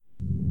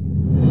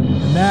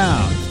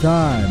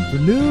time for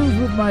News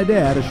with My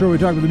Dad, a show where we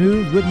talk about the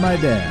news with my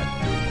dad.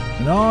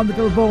 And on the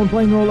telephone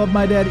playing the role of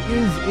my dad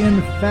is,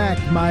 in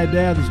fact, my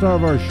dad, the star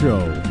of our show,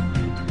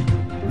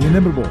 the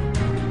inimitable,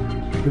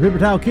 the paper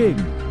towel king,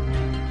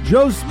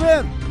 Joe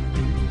Smith.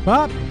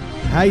 Pop,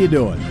 how you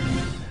doing?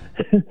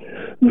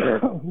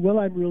 Well,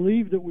 I'm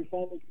relieved that we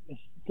finally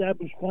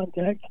established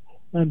contact.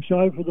 I'm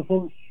sorry for the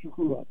phone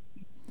screw up.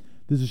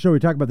 This is a show where we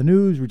talk about the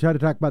news. We try to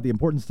talk about the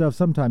important stuff.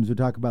 Sometimes we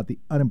talk about the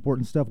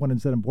unimportant stuff. When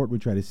instead of important, we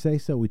try to say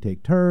so. We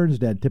take turns.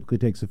 Dad typically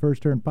takes the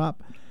first turn.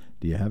 Pop,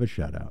 do you have a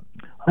shout-out?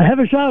 I have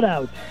a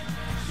shout-out.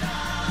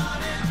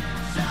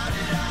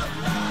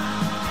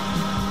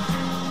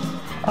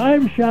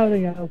 I'm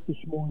shouting out this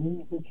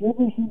morning for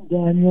Jefferson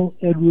Daniel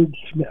Edward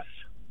Smith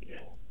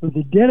for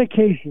the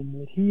dedication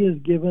that he has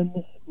given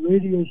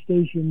radio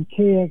station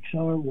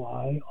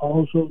KXRY,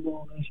 also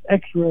known as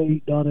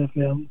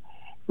X-Ray.FM,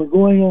 for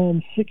going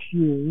on 6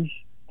 years.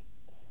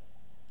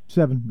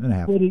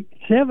 7.5.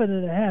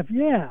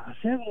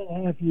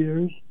 7.5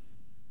 years,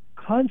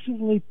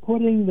 constantly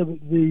putting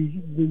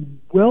the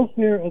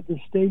welfare of the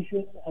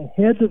station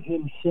ahead of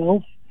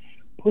himself,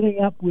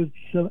 putting up with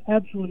some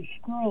absolutely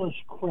scurrilous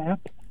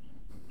crap,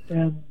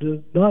 and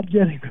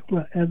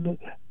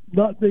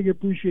not being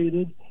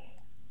appreciated,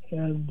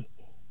 and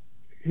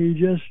he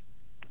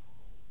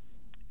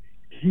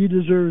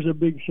deserves a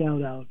big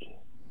shout out.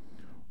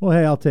 Well,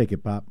 hey, I'll take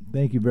it, Pop.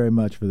 Thank you very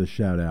much for the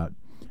shout-out.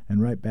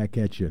 And right back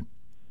at you.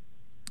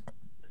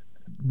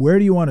 Where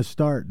do you want to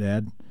start,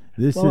 Dad?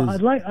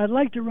 I'd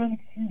like to run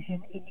through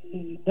some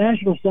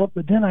national stuff,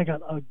 but then I got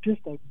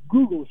just a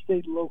Google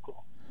state and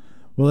local.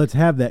 Well, let's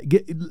have that.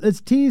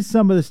 Let's tease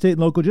some of the state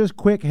and local, just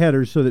quick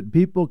headers so that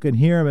people can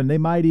hear them, and they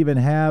might even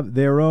have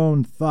their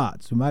own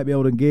thoughts. We might be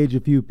able to engage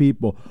a few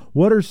people.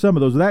 What are some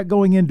of those? Without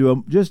going into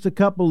them, just a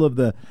couple of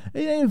the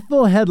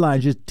full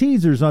headlines, just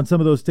teasers on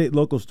some of those state and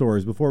local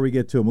stories before we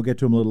get to them. We'll get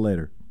to them a little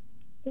later.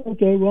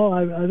 Okay, well,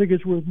 I think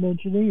it's worth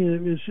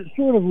mentioning. It's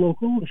sort of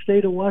local. The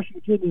state of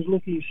Washington is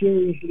looking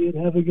seriously at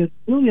having a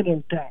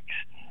billionaire tax.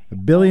 A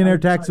billionaire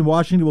tax in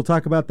Washington. We'll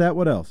talk about that.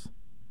 What else?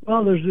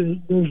 Well,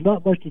 there's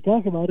not much to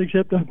talk about,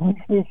 except I'm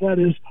wondering if that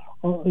is,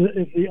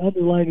 if the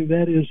underlining of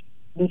that is,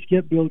 let's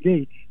get Bill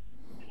Gates.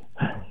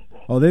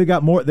 Oh, they've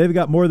got more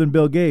than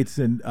Bill Gates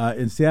in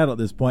Seattle at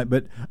this point.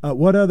 But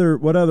what other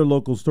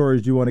local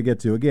stories do you want to get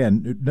to?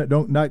 Again,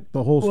 not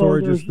the whole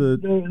story, just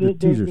the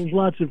teasers. There's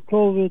lots of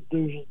COVID.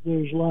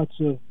 There's lots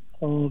of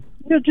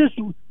just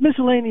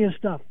miscellaneous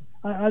stuff.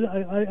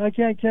 I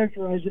can't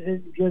characterize it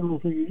in general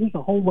for you. Just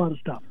a whole lot of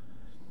stuff.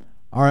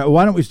 All right, well,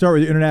 why don't we start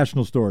with the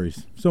international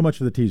stories? So much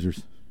for the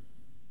teasers.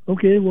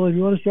 Okay, well, if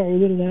you want to start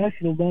with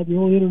international, Bob, the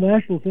only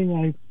international thing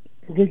I'm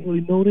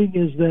particularly noting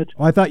is that...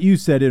 Oh, I thought you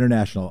said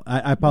international.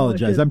 I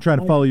apologize. I'm trying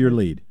to follow your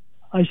lead.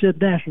 I said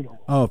national.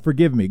 Oh,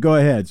 forgive me. Go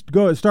ahead.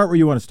 Start where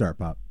you want to start,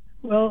 Pop.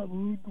 Well,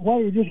 while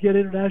you just get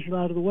international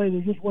out of the way,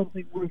 there's just one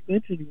thing worth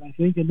mentioning, I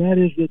think, and that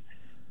is that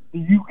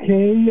the UK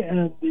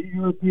and the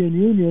European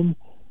Union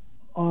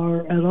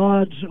are at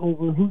odds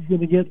over who's going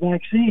to get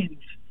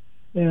vaccines,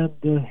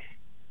 and...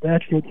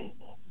 That's going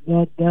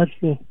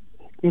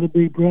to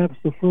be perhaps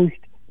the first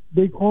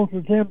big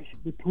contretemps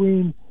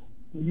between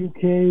the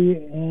UK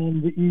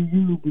and the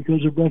EU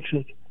because of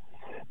Brexit.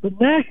 But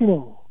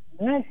national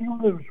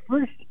news.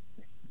 First,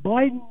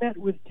 Biden met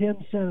with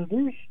 10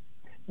 senators,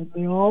 and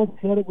they all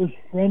said it was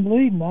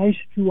friendly, nice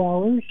 2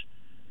 hours.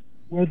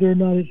 Whether or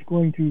not it's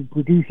going to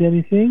produce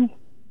anything,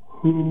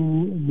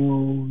 who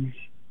knows?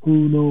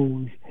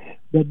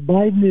 But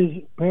Biden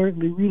is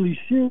apparently really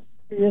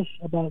serious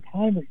about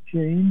climate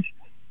change.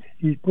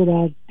 He's putting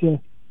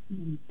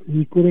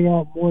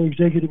out more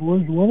executive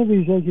orders. One of the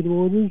executive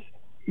orders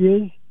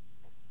is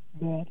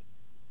that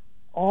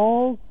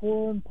all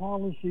foreign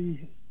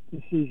policy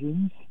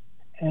decisions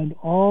and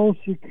all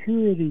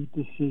security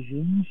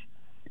decisions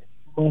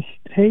must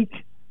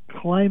take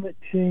climate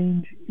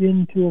change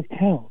into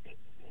account.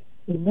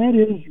 And that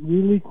is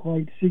really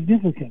quite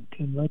significant.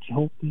 And let's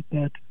hope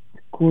that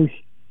of course,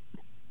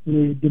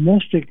 the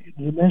domestic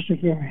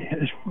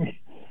areas,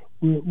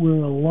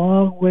 we're a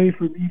long way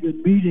from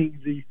even meeting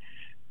the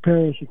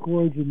Paris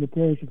Accords, and the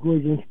Paris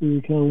Accords yesterday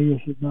were telling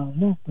us it's not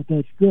enough, but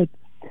that's good.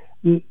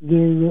 There's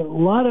a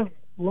lot of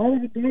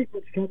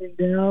indictments coming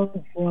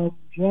down from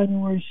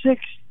January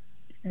 6th,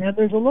 and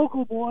there's a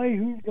local boy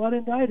who got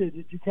indicted.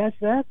 Did you catch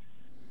that?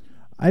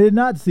 I did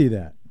not see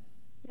that.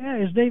 Yeah,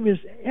 his name is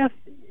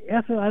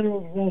Ethan, I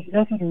don't know if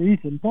that's Ethan or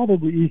Ethan,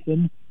 probably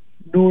Ethan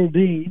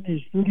Nordine.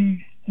 He's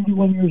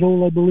 31 years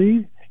old, I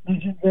believe.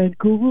 Lives in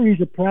Vancouver. He's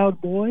a proud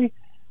boy.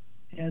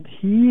 And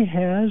he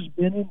has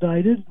been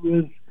indicted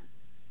with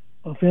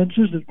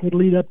offenses that could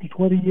lead up to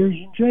 20 years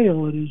in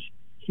jail. And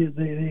his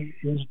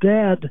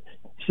dad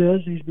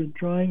says he's been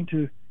trying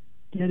to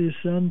get his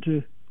son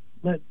to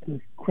let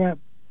the crap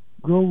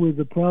go with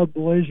the Proud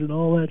Boys and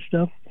all that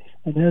stuff,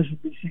 and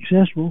hasn't been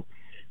successful.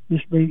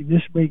 This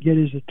may get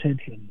his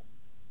attention.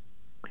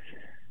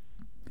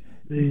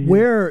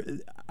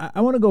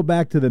 I want to go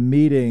back to the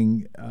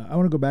meeting. I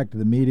want to go back to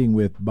the meeting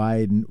with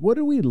Biden. What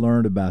do we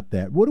learn about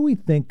that? What do we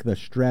think the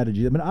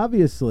strategy? I mean,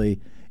 obviously,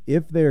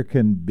 if there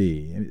can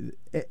be,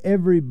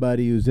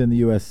 everybody who's in the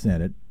U.S.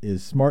 Senate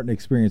is smart and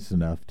experienced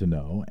enough to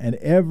know, and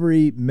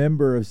every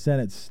member of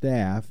Senate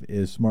staff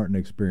is smart and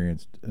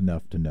experienced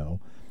enough to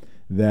know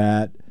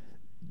that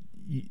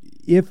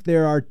if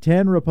there are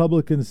 10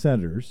 Republican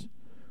senators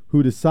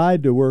who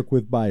decide to work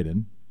with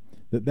Biden,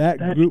 that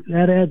group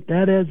that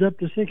adds up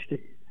to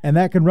 60. And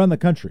that can run the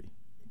country,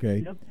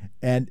 okay? Yep.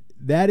 And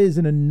that is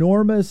an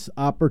enormous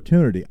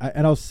opportunity.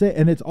 I'll say,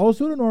 and it's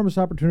also an enormous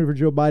opportunity for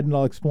Joe Biden.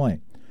 I'll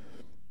explain.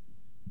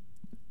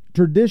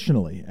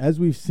 Traditionally, as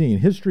we've seen,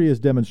 history has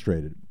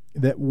demonstrated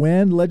that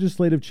when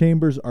legislative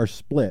chambers are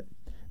split,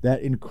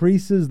 that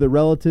increases the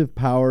relative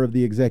power of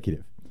the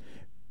executive,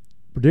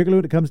 particularly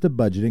when it comes to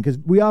budgeting, because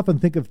we often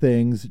think of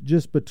things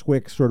just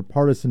betwixt sort of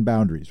partisan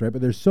boundaries, right?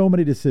 But there's so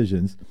many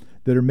decisions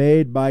that are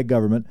made by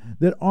government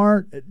that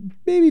aren't,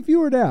 maybe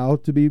fewer now,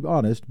 to be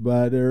honest,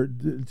 but are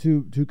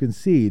to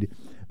concede,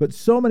 but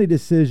so many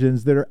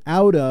decisions that are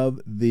out of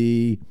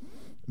the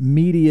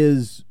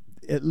media's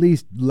at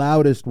least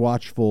loudest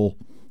watchful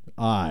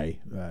eye,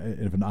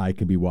 if an eye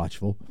can be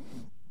watchful.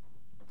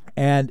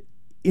 And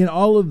in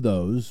all of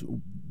those,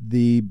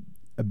 the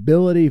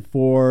ability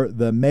for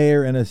the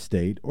mayor in a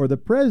state or the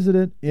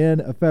president in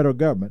a federal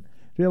government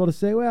to be able to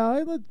say,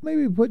 well, let's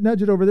maybe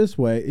nudge it over this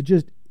way, it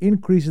just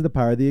increases the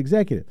power of the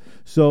executive.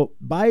 So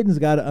Biden's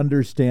got to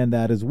understand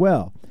that as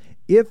well.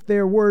 If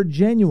there were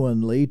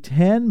genuinely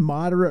 10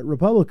 moderate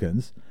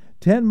Republicans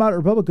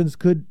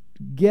could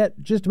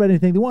get just about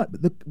anything they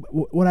want. But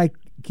what I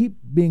keep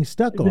being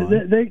stuck on...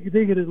 They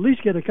could at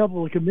least get a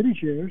couple of committee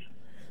chairs.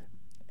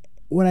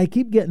 What I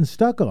keep getting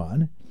stuck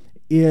on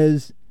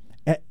is...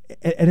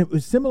 And it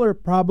was a similar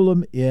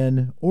problem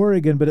in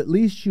Oregon, but at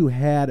least you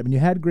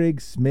had Greg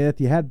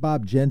Smith, you had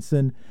Bob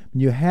Jensen,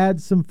 you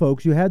had some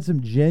folks, you had some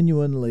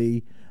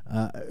genuinely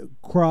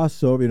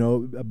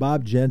crossover,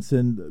 Bob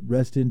Jensen,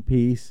 rest in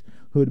peace,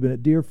 who had been a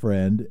dear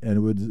friend, and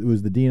it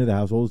was the dean of the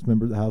House, oldest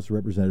member of the House of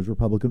Representatives,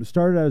 Republican,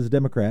 started out as a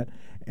Democrat,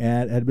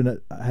 and had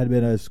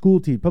been a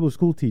public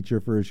school teacher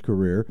for his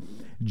career,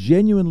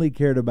 genuinely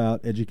cared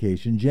about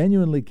education,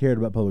 genuinely cared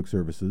about public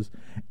services,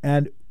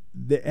 and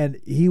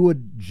he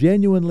would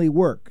genuinely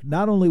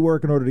not only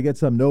work in order to get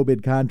some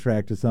no-bid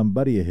contract to some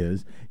buddy of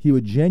his, he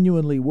would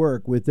genuinely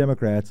work with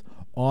Democrats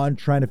on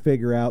trying to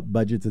figure out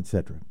budgets,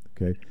 etc.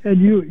 Okay.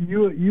 And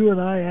you and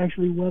I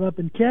actually went up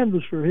and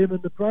canvassed for him in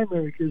the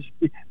primary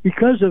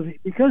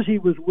because he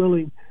was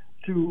willing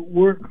to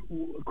work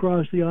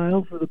across the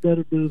aisle for the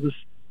betterment of the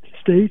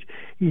state.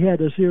 He had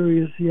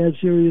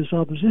serious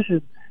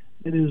opposition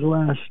in his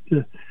last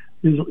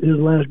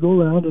go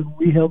round, and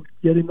we helped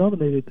get him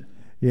nominated.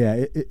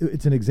 Yeah,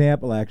 it's an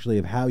example actually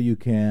of how you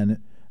can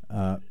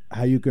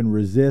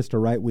resist a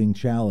right-wing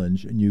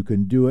challenge, and you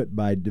can do it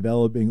by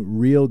developing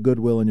real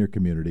goodwill in your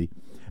community,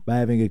 by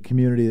having a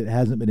community that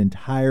hasn't been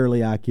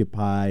entirely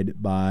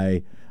occupied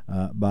by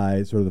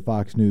sort of the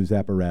Fox News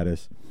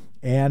apparatus,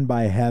 and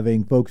by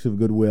having folks of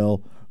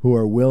goodwill who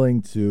are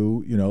willing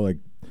to,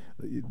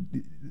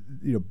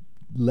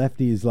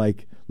 lefties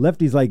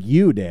like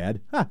you,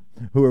 Dad,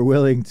 who are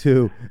willing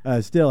to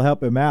still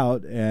help him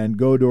out and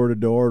go door to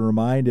door and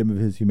remind him of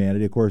his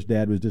humanity. Of course,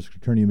 Dad was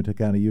district attorney in Umatilla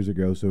County years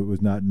ago, so it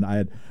was not. And I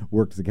had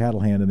worked as a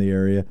cattle hand in the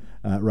area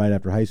right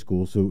after high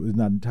school, so it was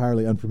not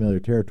entirely unfamiliar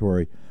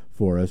territory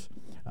for us.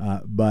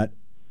 But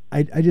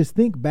I just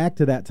think back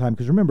to that time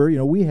because remember,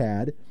 we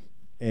had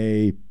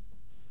a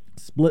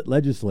split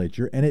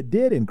legislature, and it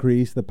did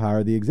increase the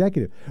power of the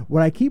executive.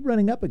 What I keep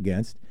running up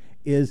against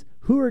is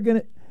who are going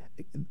to.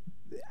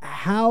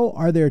 How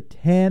are there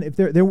 10? If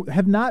there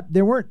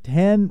weren't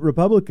 10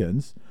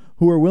 Republicans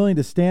who were willing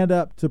to stand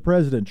up to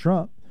President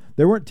Trump.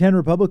 There weren't 10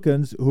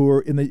 Republicans who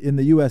were in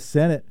the U.S.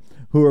 Senate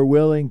who are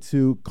willing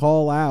to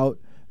call out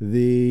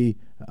the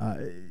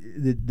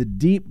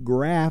deep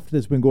graft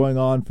that's been going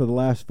on for the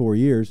last 4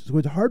 years. So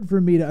it's hard for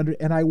me to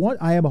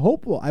I am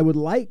hopeful. I would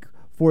like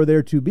for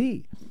there to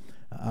be,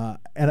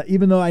 and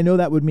even though I know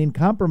that would mean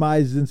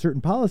compromises in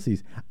certain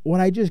policies, what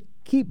I just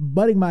keep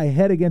butting my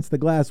head against the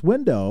glass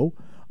window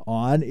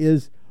on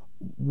is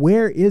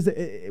where is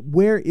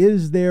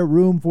there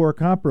room for a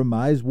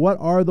compromise? What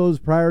are those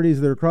priorities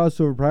that are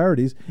crossover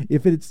priorities?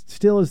 If it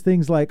still is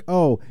things like,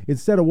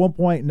 instead of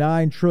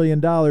 $1.9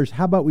 trillion,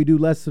 how about we do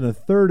less than a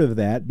third of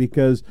that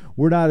because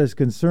we're not as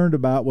concerned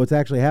about what's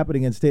actually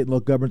happening in state and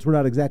local governments. We're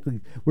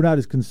not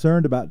as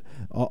concerned about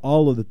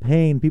all of the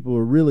pain people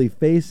are really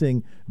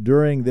facing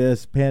during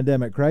this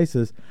pandemic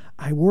crisis.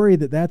 I worry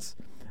that that's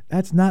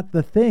not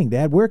the thing,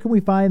 Dad. Where can we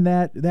find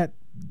that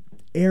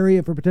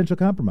area for potential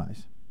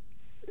compromise?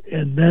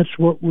 And that's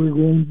what we're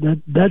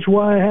going. That's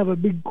why I have a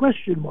big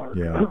question mark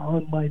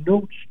on my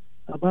notes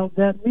about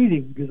that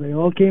meeting, because they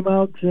all came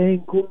out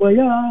saying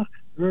 "Kumbaya,"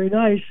 very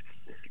nice,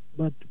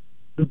 but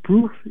the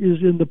proof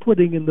is in the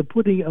pudding, and the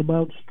pudding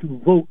amounts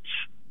to votes.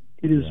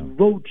 It is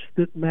votes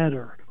that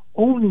matter.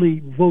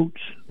 Only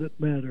votes that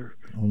matter.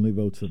 Only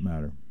votes that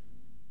matter.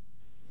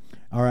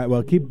 All right.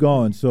 Well, keep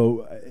going.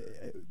 So,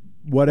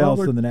 what else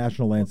in the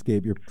national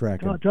landscape you're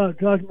tracking?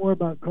 Talk more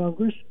about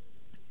Congress.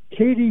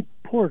 Katie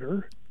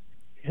Porter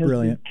has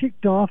been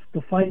kicked off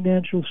the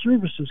Financial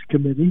Services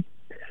Committee,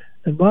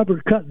 and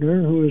Robert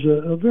Kuttner, who is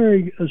a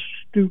very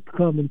astute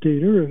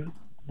commentator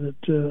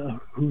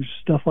whose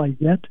stuff I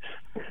get,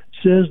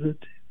 says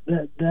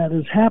that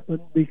has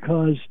happened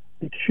because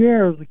the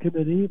chair of the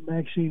committee,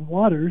 Maxine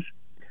Waters,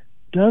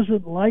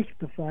 doesn't like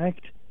the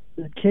fact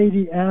that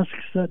Katie asks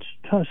such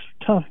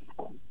tough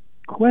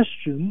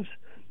questions,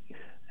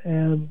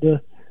 and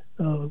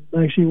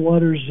Maxine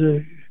Waters,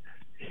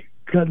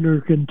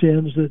 Kuttner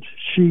contends that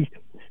she's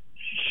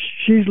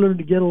learned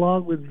to get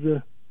along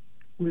with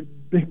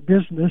big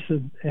business,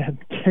 and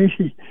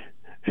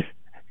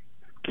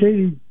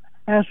Katie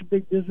asks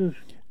big business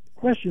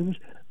questions.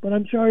 But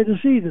I'm sorry to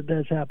see that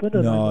that's happened.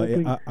 No,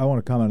 I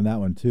want to comment on that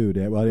one too,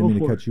 Dad. Well, I didn't mean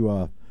to cut you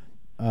off.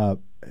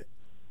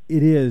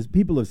 It is,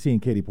 people have seen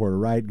Katie Porter,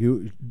 right?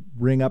 You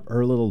ring up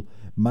her little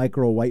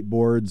micro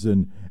whiteboards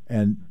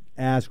and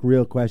ask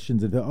real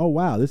questions and oh,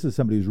 wow, this is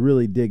somebody who's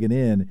really digging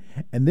in.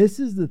 And this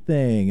is the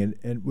thing,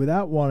 and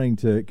without wanting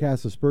to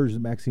cast aspersions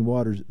at Maxine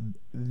Waters,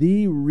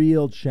 the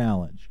real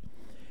challenge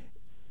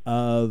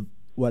of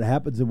what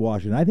happens in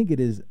Washington, I think it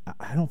is,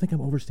 I don't think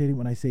I'm overstating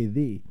when I say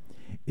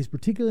is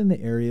particularly in the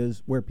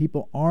areas where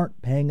people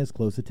aren't paying as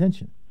close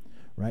attention,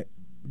 right?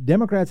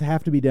 Democrats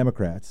have to be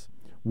Democrats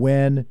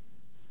when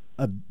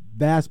a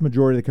vast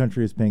majority of the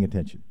country is paying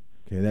attention.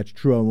 Okay, that's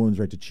true on women's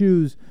right to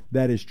choose.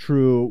 That is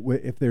true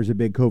if there's a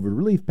big COVID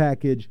relief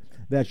package.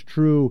 That's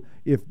true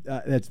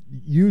that's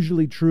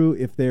usually true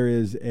if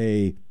there's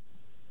an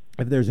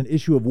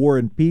issue of war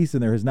and peace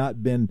and there is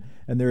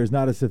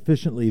not a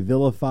sufficiently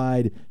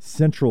vilified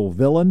central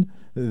villain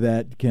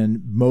that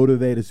can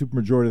motivate a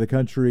supermajority of the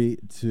country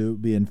to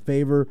be in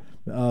favor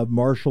of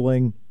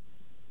marshaling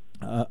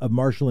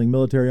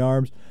military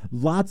arms.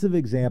 Lots of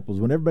examples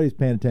when everybody's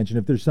paying attention.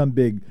 If there's some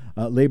big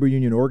labor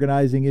union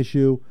organizing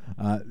issue,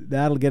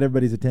 that'll get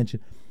everybody's attention.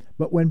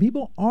 But when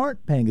people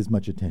aren't paying as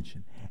much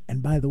attention,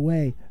 and by the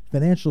way,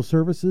 financial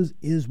services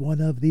is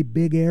one of the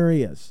big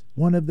areas,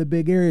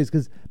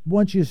 because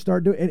once you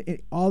start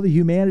doing all the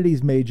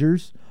humanities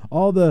majors,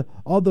 all the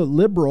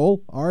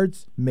liberal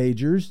arts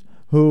majors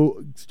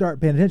who start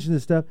paying attention to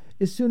this stuff,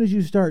 as soon as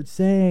you start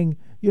saying,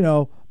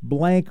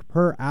 blank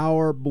per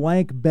hour,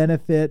 blank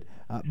benefit,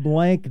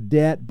 blank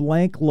debt,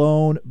 blank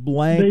loan,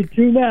 blank. They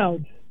tune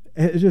out.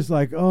 It's just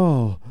like,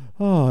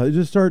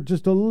 just start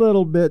just a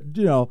little bit,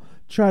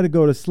 try to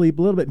go to sleep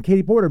a little bit. And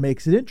Katie Porter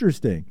makes it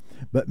interesting.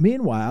 But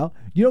meanwhile,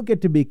 you don't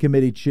get to be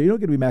committee chair, you don't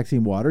get to be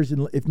Maxine Waters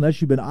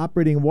unless you've been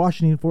operating in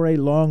Washington for a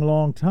long,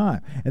 long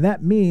time. And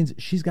that means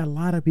she's got a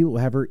lot of people who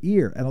have her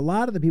ear. And a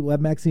lot of the people who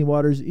have Maxine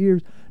Waters'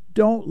 ears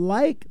don't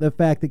like the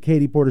fact that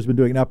Katie Porter's been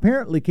doing it. Now,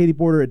 apparently, Katie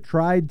Porter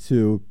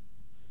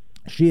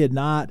she had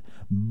not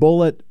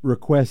bullet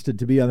requested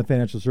to be on the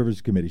Financial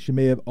Services Committee. She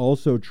may have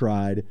also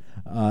tried,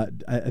 I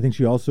think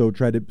she also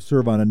tried to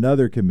serve on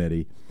another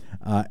committee.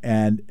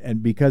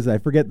 And because I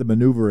forget the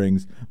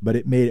maneuverings, but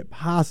it made it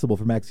possible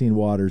for Maxine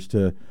Waters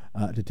to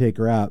take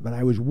her out. But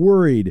I was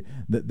worried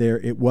that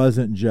it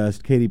wasn't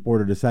just Katie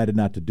Porter decided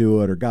not to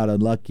do it or got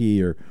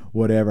unlucky or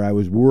whatever. I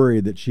was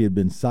worried that she had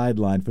been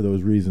sidelined for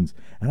those reasons.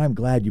 And I'm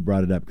glad you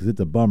brought it up because it's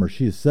a bummer.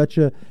 She's such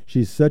a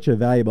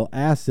valuable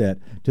asset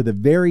to the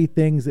very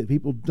things that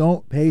people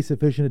don't pay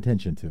sufficient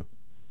attention to.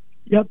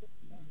 Yep.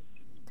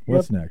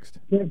 What's next?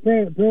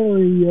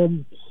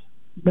 Apparently,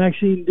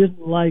 Maxine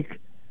didn't like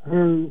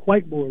her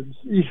whiteboards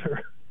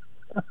either.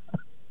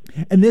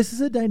 And this is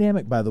a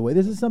dynamic, by the way.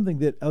 This is something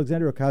that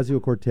Alexandria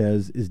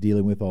Ocasio-Cortez is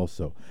dealing with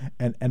also.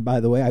 And by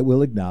the way, I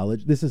will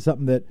acknowledge this is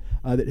something that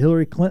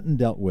Hillary Clinton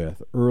dealt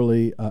with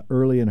early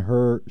in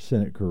her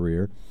Senate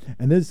career.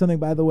 And this is something,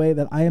 by the way,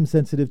 that I am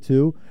sensitive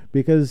to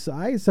because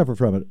I suffer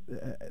from it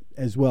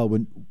as well.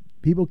 When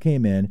people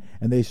came in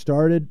and they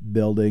started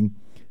building,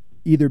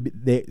 either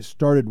they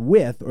started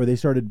with or they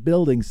started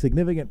building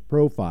significant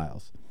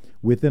profiles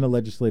within a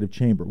legislative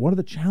chamber. One of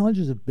the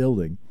challenges of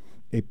building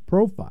a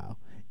profile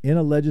in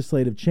a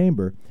legislative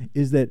chamber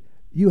is that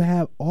you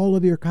have all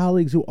of your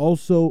colleagues who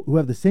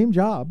have the same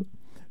job,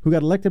 who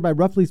got elected by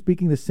roughly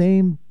speaking the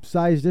same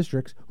size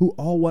districts, who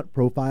all want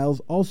profiles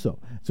also.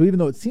 So even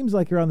though it seems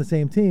like you're on the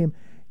same team,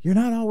 you're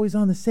not always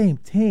on the same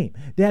team.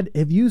 Dad,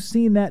 have you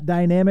seen that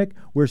dynamic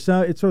where it's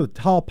sort of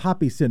tall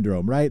poppy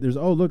syndrome, right? There's,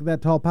 look at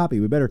that tall poppy.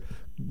 We better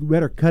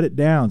cut it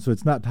down so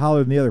it's not taller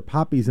than the other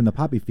poppies in the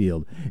poppy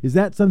field. Is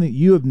that something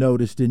you have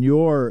noticed as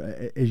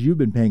you've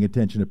been paying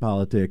attention to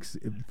politics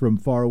from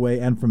far away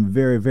and from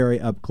very, very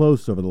up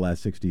close over the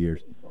last 60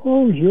 years?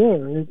 Oh,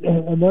 sure.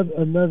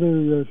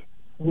 Another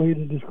way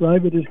to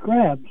describe it is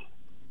crabs.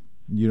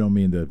 You don't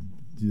mean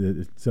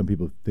some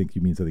people think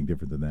you mean something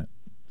different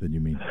than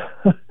you mean.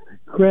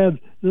 Crabs.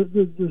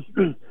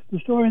 The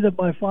story that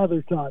my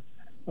father taught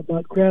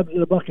about crabs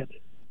in a bucket.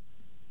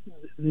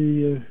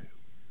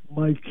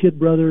 My kid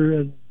brother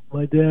and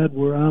my dad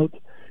were out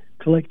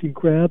collecting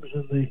crabs,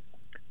 and they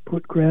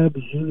were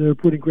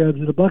putting crabs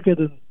in a bucket.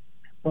 And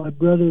my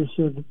brother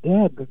said,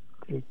 "Dad,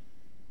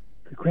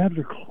 the the crabs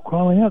are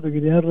crawling out. They're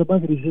getting out of the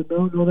bucket. He said,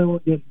 no, they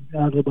won't get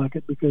out of the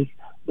bucket because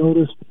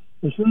notice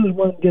as soon as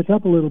one gets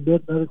up a little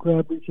bit, another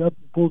crab reaches up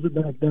and pulls it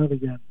back down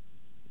again.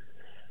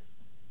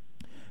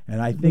 And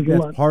I think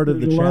that's part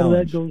of the challenge. A lot of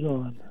that goes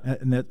on,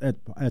 and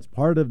that's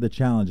part of the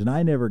challenge. And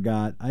I never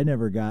got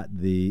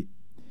the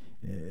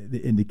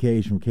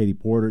indication from Katie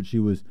Porter she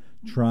was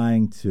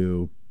trying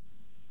to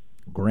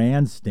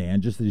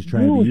grandstand, just that he's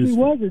trying to be useful.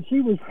 No,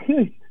 she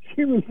wasn't.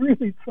 She was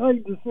really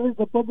trying to serve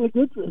the public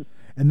interest.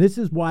 And this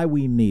is why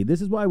we need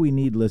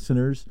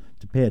listeners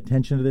to pay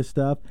attention to this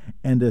stuff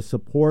and to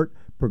support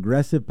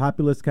progressive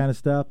populist kind of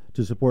stuff,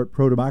 to support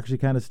pro-democracy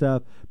kind of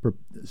stuff,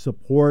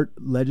 support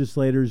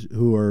legislators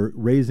who are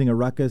raising a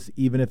ruckus,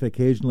 even if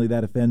occasionally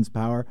that offends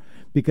power,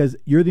 because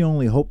you're the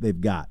only hope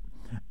they've got.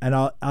 And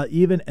I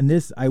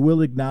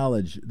will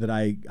acknowledge that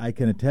I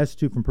can attest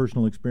to from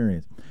personal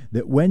experience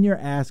that when you're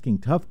asking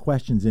tough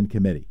questions in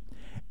committee,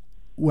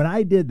 when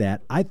I did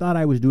that, I thought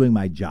I was doing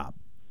my job.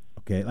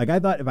 Okay, like I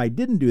thought if I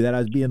didn't do that, I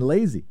was being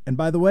lazy. And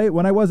by the way,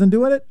 when I wasn't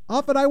doing it,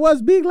 often I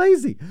was being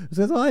lazy.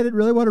 Because I didn't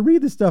really want to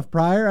read this stuff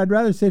prior. I'd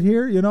rather sit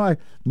here.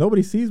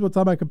 Nobody sees what's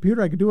on my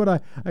computer. I could do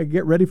what I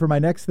get ready for my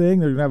next thing.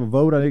 They're going to have a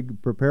vote I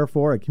prepare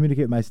for. I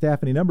communicate with my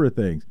staff, any number of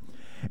things.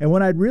 And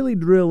when I'd really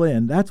drill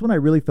in, that's when I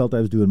really felt I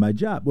was doing my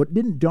job. What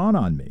didn't dawn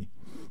on me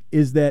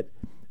is that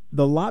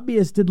the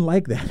lobbyists didn't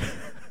like that.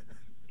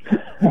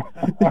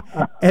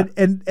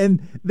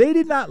 and they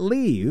did not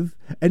leave.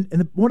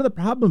 And one of the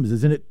problems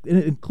is, and it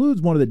includes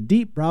one of the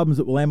deep problems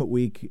that Willamette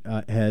Week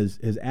has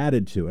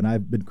added to, and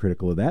I've been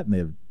critical of that, and they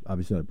have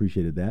obviously not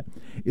appreciated that,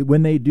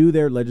 when they do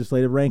their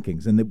legislative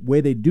rankings. And the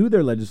way they do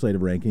their legislative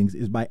rankings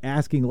is by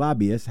asking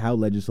lobbyists how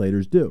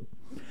legislators do.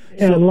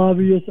 And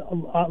lobbyists,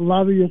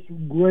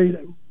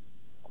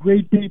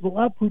 great people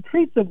up who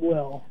treat them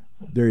well.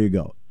 There you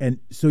go. And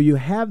so you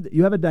have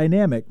a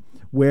dynamic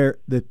where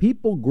the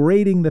people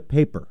grading the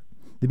paper,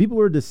 the people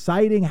who are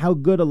deciding how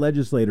good a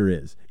legislator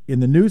is in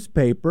the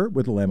newspaper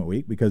with Willamette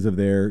Week because of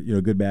their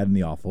good, bad, and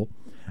the awful,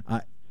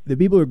 the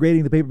people who are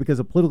grading the paper because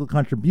of political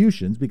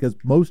contributions, because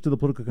most of the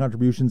political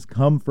contributions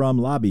come from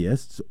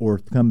lobbyists or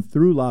come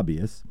through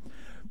lobbyists,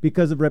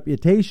 because of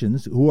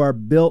reputations who are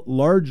built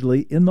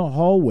largely in the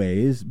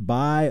hallways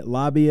by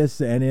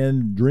lobbyists and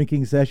in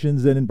drinking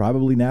sessions and in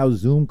probably now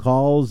Zoom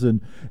calls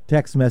and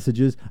text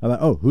messages about,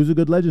 oh, who's a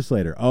good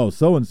legislator? Oh,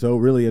 so-and-so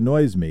really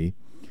annoys me.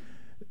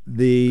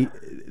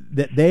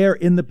 That they are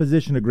in the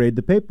position to grade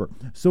the paper.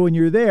 So when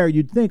you're there,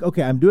 you'd think,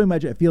 okay, I'm doing my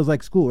job. It feels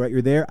like school, right?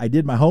 You're there. I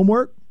did my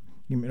homework.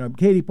 I'm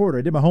Katie Porter.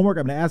 I did my homework.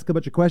 I'm going to ask a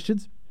bunch of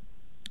questions.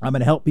 I'm going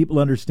to help people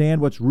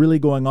understand what's really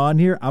going on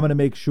here. I'm going to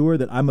make sure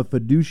that I'm a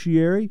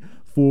fiduciary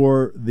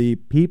for the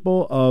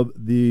people of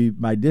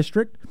my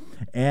district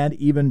and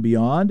even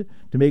beyond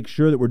to make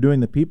sure that we're doing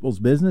the people's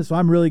business. So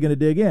I'm really going to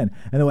dig in.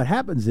 And then what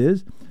happens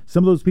is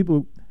some of those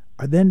people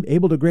are then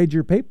able to grade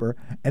your paper,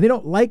 and they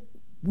don't like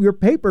your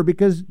paper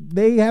because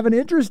they have an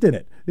interest in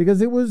it,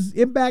 because it was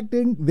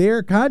impacting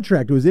their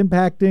contract. It was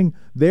impacting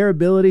their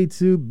ability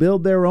to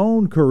build their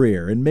own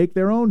career and make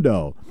their own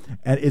dough.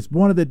 And it's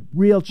one of the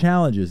real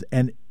challenges.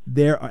 And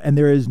there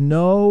is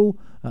no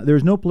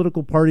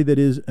political party that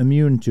is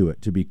immune to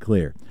it, to be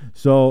clear.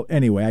 So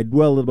anyway, I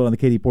dwell a little bit on the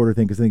Katie Porter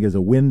thing because I think it's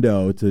a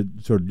window to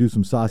sort of do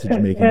some sausage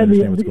making and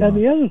understand what's going on. And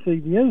the other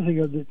thing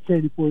of the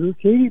Katie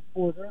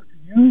Porter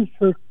used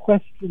her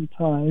question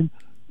time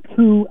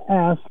to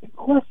ask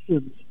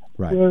questions.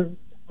 Right. Where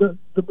the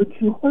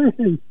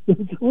majority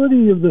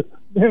of the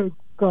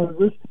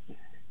Congress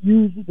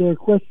used their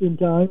question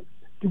time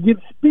to give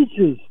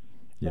speeches.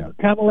 Yeah.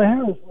 Kamala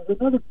Harris was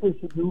another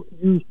person who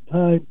used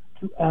time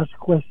to ask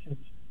questions.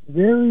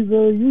 Very,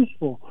 very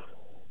useful.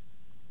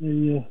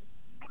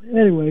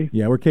 Anyway.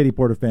 Yeah, we're Katie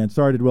Porter fans.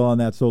 Sorry to dwell on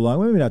that so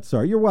long. Maybe not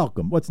sorry. You're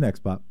welcome. What's next,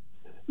 Pop?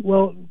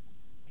 Well,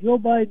 Joe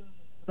Biden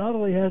not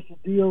only has to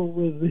deal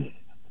with the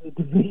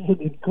division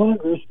in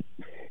Congress,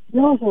 he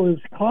also is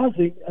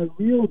causing a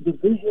real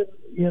division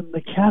in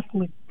the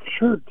Catholic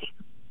Church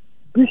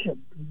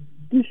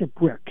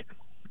bishopric.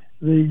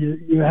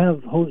 You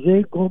have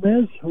Jose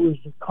Gomez, who is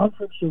the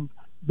Conference of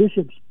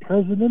Bishops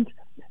president,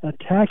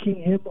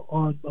 attacking him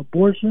on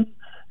abortion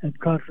and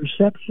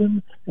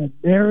contraception and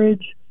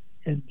marriage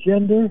and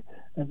gender,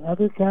 and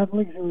other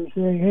Catholics who are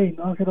saying, hey,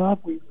 knock it off.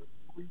 We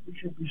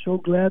should be so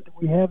glad that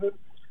we have him.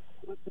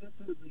 That's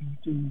something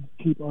to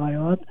keep an eye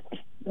on.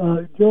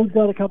 Joe's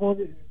got a couple of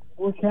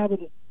more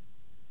cabinet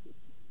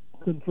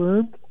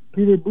confirmed.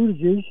 Peter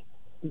Buttigieg,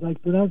 did I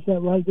pronounce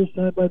that right this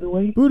time, by the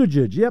way?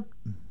 Buttigieg, yep.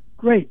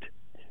 Great.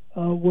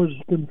 Was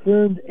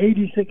confirmed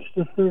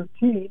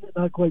 86-13.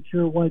 Not quite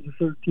sure why the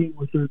 13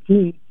 was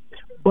 13.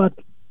 But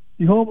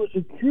the Homeland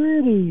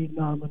Security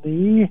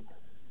nominee,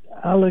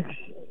 Alex,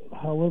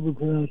 however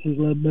pronounced his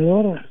name,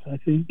 Mayorkas, I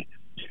think,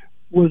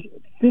 was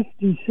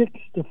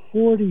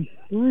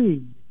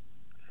 56-43.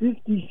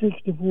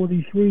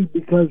 56-43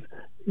 because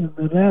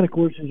that, of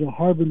course, is a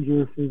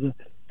harbinger for the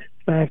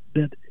fact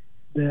that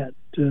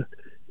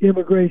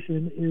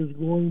immigration is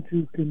going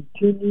to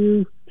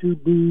continue to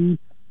be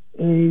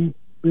a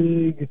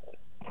big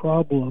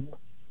problem.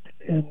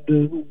 And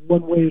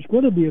one way it's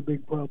going to be a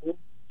big problem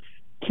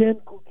Ken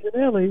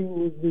Cuccinelli, who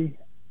was the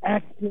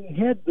acting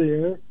head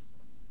there,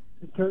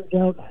 it turns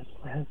out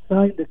has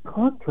signed a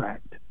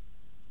contract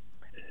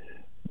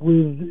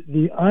with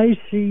the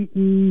ICE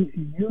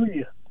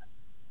union,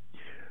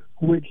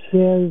 which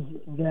says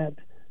that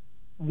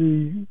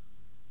the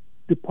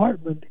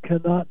department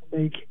cannot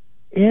make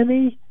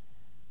any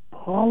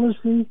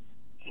policy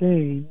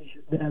change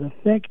that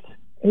affects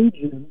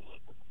agents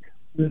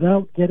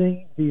without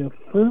getting the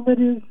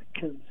affirmative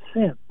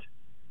consent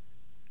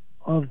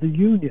of the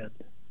union.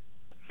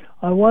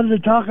 I wanted to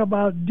talk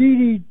about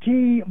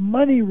DDT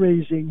money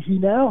raising. He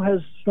now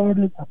has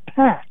started a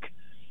PAC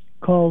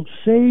called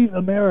Save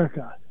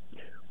America,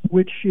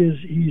 which is,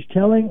 he's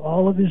telling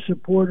all of his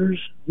supporters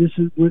this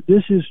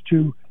is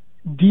to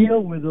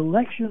deal with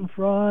election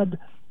fraud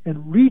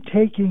and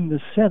retaking the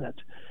Senate.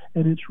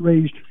 And it's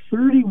raised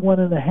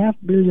 $31.5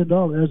 million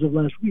as of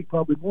last week,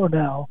 probably more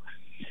now.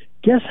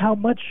 Guess how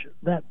much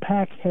that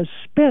PAC has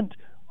spent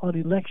on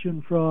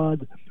election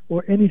fraud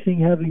or anything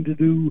having to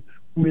do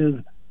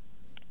with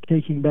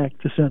taking back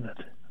the Senate?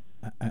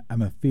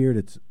 I'm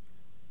afeared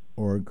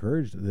or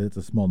encouraged that it's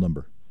a small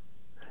number.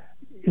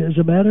 As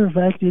a matter of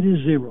fact, it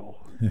is zero.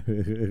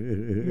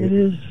 It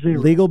is zero.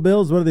 Legal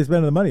bills? What are they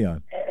spending the money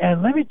on?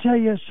 And let me tell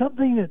you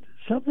something that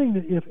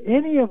if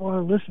any of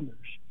our listeners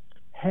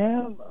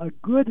have a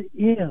good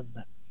in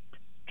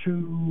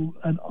to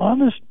an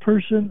honest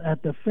person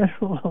at the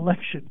Federal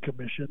Election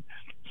Commission,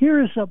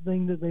 here is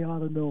something that they ought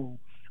to know.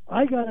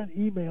 I got an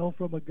email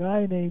from a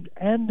guy named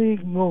Andy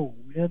Ngo,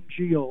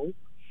 NGO,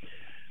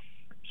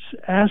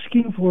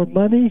 asking for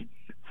money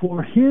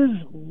for his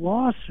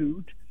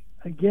lawsuit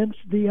against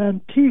the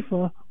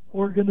Antifa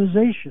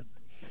organization.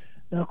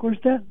 Now, of course,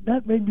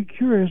 that made me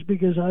curious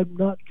because I'm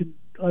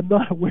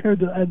not aware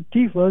that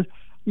Antifa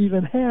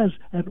even has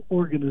an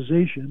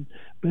organization.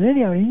 But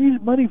anyhow, he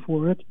needed money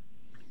for it.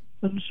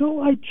 And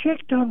so I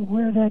checked on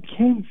where that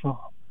came from.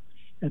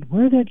 And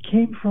where that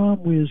came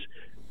from was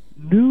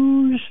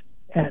news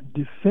at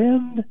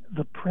Defend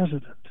the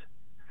President.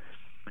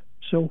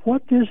 So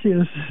what this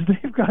is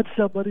they've got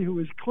somebody who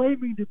is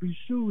claiming to be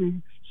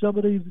suing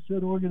somebody that's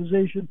an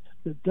organization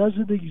that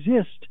doesn't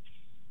exist,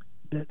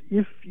 that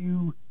if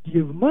you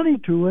give money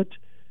to it,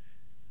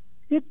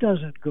 it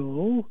doesn't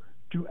go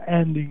to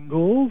Andy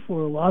Ngo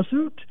for a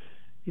lawsuit.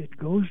 It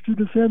goes to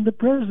Defend the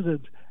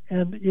President.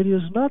 And it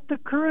is not the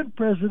current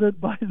president,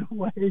 by the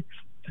way,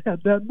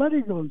 that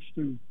money goes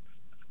to.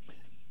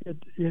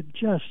 It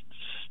just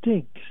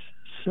stinks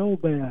so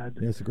bad.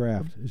 It's a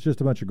graft. It's just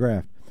a bunch of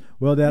graft.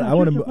 Well, Dad, I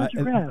want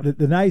to.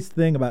 The nice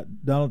thing about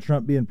Donald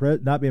Trump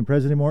not being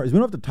president anymore is we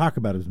don't have to talk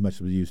about it as much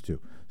as we used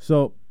to.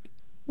 So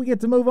we get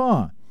to move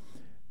on.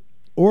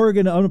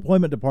 Oregon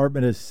Unemployment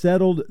Department has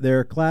settled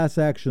their class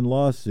action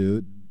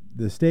lawsuit.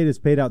 The state has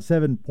paid out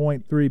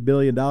 $7.3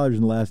 billion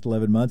in the last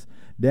 11 months.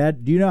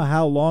 Dad, do you know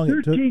how long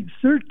it took?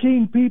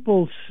 13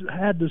 people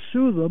had to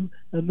sue them,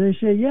 and they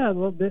say, yeah,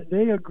 well,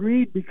 they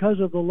agreed because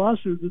of the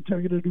lawsuit that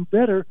they're going to do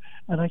better.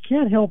 And I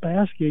can't help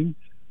asking,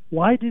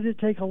 why did it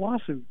take a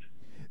lawsuit?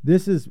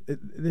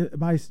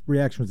 My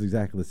reaction was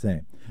exactly the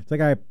same. It's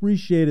like I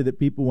appreciated that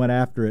people went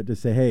after it to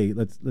say, hey,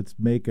 let's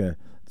make a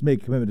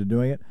commitment to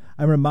doing it.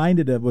 I'm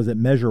reminded of, was it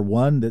Measure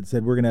 1 that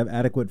said we're going to have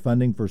adequate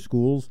funding for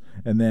schools,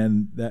 and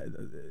then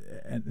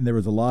and there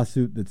was a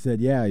lawsuit that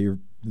said, yeah,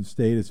 the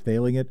state is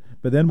failing it,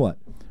 but then what,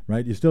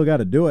 right? You still got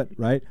to do it,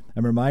 right?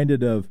 I'm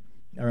reminded of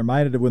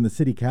when the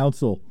city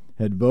council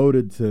had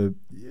voted to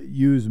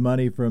use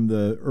money from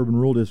the urban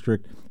rural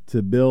district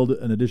to build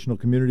an additional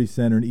community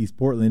center in East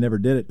Portland. They never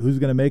did it. Who's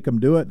going to make them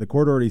do it? The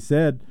court already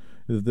said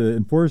that the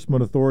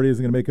enforcement authority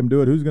isn't going to make them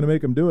do it. Who's going to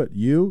make them do it?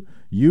 You,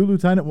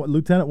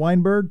 Lieutenant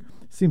Weinberg?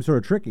 Seems sort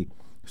of tricky.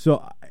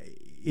 So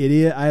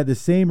I had the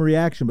same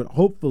reaction, but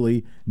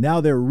hopefully now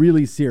they're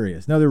really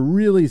serious. I don't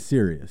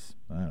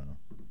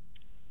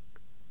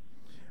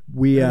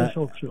know. I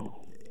hope so.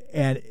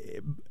 And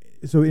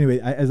so anyway,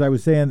 as I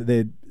was saying,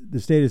 the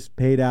state has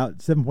paid out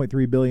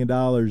 $7.3 billion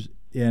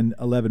in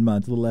 11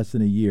 months, a little less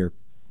than a year.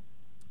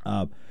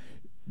 Do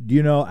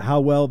you know how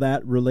well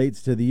that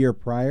relates to the year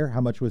prior?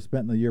 How much was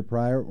spent in the year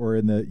prior or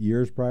in the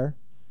years prior?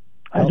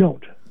 I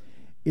don't.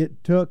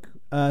 It took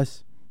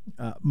us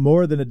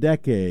more than a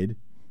decade,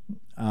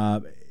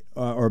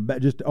 or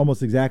just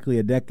almost exactly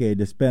a decade,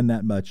 to spend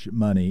that much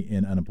money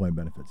in unemployment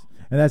benefits.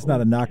 And that's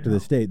not a knock to the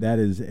state. That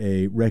is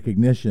a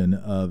recognition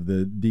of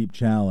the deep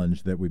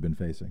challenge that we've been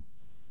facing.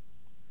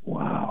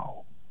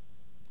 Wow.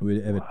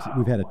 We've had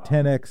a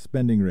 10x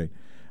spending rate.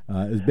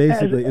 It's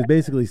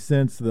basically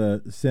since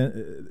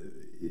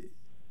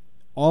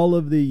all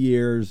of the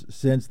years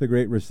since the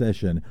Great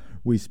Recession,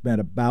 we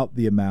spent about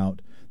the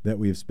amount that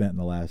we have spent in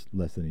the last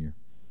less than a year.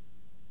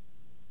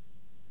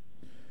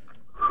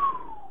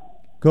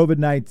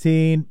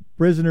 COVID-19,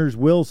 prisoners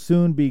will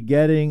soon be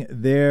getting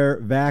their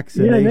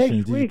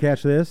vaccinations. Did you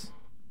catch this?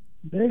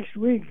 Next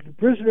week, the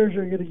prisoners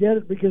are going to get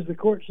it because the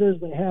court says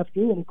they have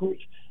to, and of course,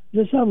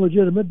 this sounds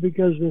legitimate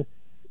because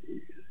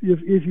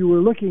if you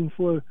were looking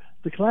for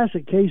the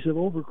classic case of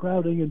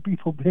overcrowding and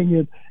people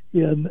being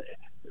in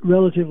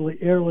relatively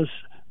airless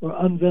or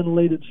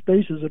unventilated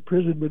spaces, a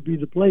prison would be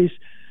the place.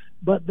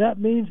 But that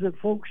means that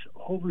folks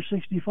over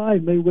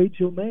 65 may wait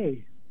till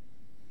May.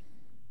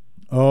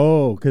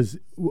 Oh, because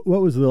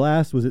what was the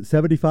last? Was it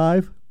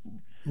 75?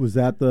 Was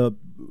that the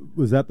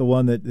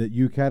one that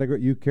you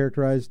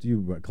characterized?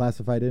 You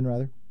classified in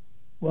rather?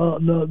 Well,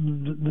 no,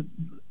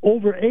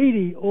 over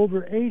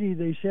 80.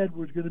 They said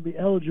was going to be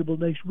eligible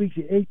next week,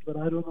 the 8th. But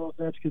I don't know if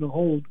that's going to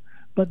hold.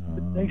 But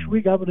next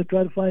week I'm going to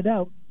try to find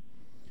out.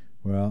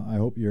 Well, I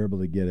hope you're able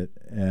to get it.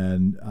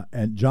 And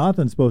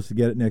Jonathan's supposed to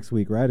get it next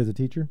week, right? As a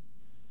teacher?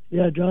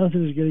 Yeah,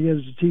 Jonathan is going to get it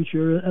as a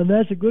teacher, and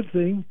that's a good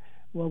thing.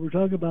 While we're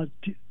talking about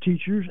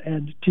teachers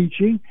and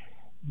teaching,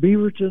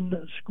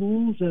 Beaverton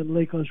schools and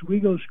Lake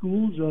Oswego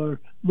schools are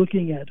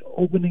looking at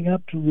opening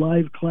up to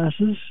live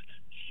classes,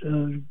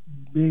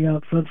 being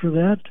out front for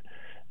that.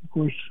 Of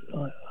course,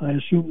 I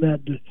assume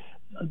that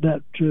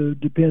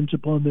depends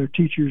upon their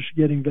teachers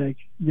getting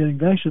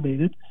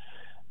vaccinated.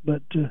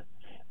 But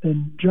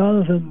and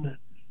Jonathan,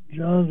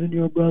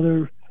 your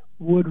brother,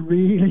 would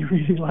really,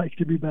 really like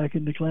to be back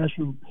in the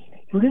classroom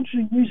for an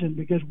interesting reason,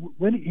 because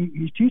when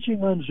he's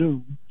teaching on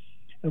Zoom,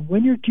 and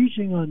when you're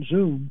teaching on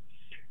Zoom,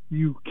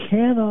 you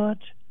cannot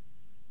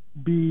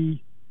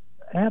be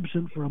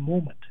absent for a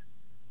moment.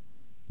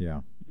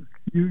 Yeah.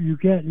 You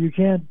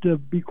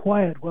can't be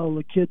quiet while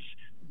the kids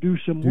do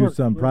some work. Do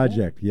some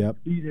project. Yep.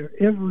 Be there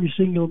every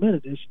single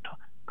minute. It's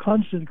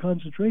constant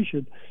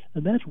concentration,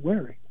 and that's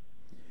wearing.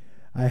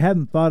 I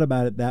hadn't thought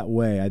about it that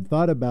way. I'd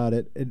thought about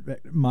it.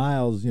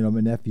 Miles,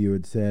 my nephew,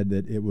 had said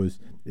that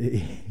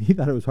he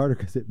thought it was harder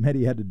because it meant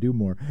he had to do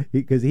more,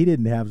 because he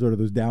didn't have sort of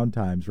those down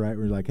times, right?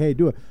 Where he's like, hey,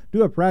 do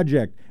a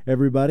project,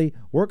 everybody.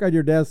 Work on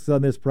your desks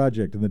on this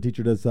project. And the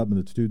teacher does something,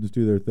 the students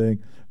do their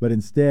thing. But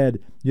instead,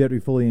 you have to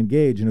be fully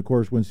engaged. And, of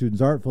course, when students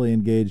aren't fully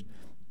engaged,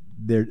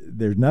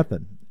 there's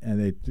nothing.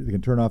 And they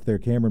can turn off their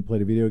camera and play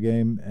the video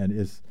game. And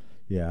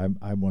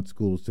I want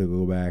schools to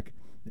go back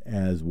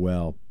as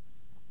well.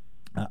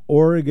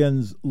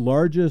 Oregon's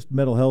largest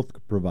mental health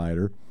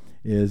provider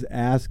is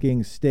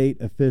asking state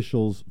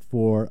officials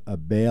for a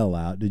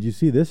bailout. Did you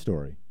see this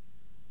story?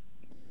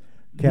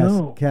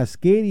 No.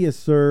 Cascadia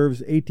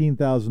serves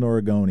 18,000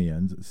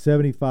 Oregonians,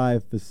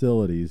 75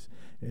 facilities,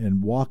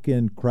 and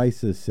walk-in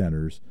crisis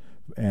centers,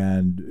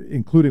 and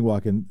including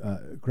walk-in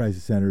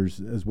crisis centers,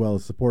 as well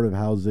as supportive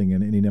housing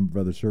and any number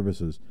of other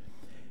services.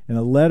 In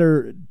a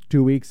letter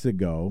 2 weeks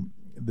ago,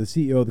 the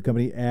CEO of the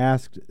company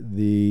asked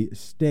the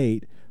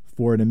state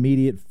for an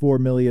immediate $4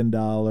 million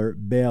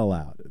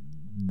bailout.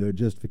 The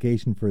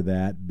justification for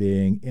that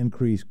being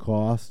increased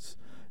costs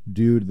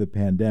due to the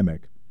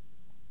pandemic.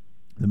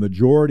 The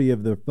majority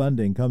of the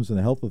funding comes from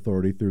the Health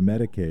Authority through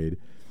Medicaid.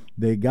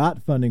 They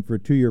got funding for a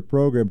 2-year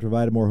program to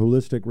provide a more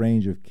holistic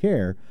range of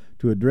care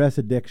to address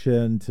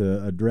addiction,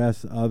 to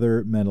address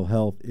other mental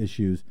health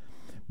issues.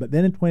 But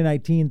then in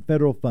 2019,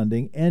 federal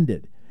funding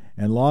ended.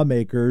 And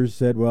lawmakers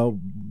said, the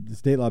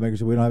state lawmakers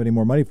said, we don't have any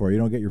more money for you.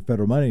 You don't get your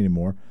federal money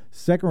anymore.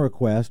 Second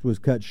request was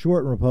cut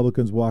short, and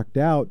Republicans walked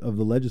out of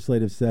the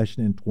legislative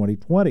session in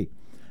 2020.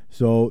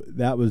 So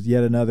that was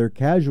yet another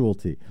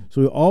casualty.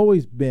 So we've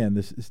always been,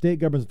 the state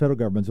governments and federal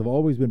governments have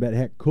always been bad.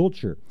 Heck,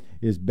 culture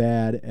is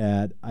bad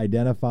at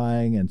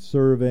identifying and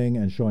serving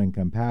and showing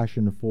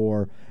compassion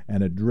for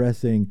and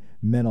addressing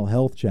mental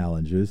health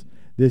challenges.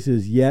 This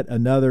is yet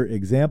another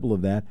example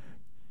of that.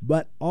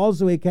 But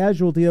also a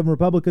casualty of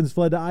Republicans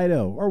fled to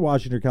Idaho or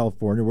Washington or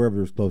California,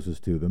 wherever is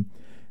closest to them.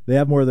 They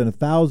have more than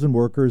 1,000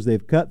 workers.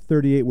 They've cut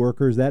 38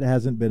 workers. That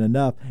hasn't been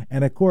enough.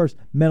 And, of course,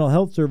 mental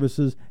health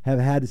services have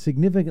had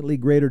significantly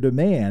greater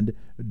demand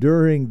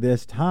during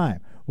this time.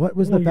 What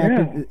was the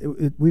factor?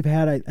 We've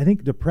had, I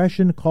think,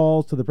 depression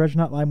calls to the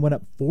depression hotline went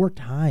up 4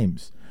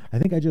 times. I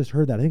think I just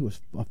heard that. I think it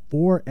was a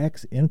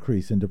 4x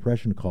increase in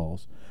depression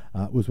calls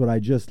was what I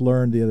just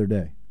learned the other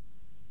day.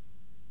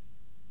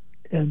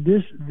 And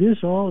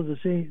this all is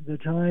the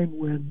time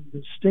when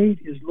the state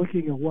is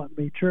looking at what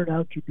may turn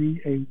out to be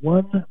a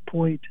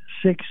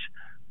 $1.6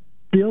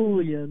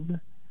 billion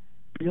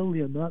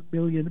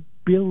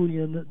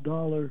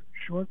dollar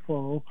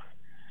shortfall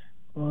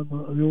on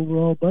the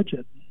overall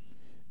budget.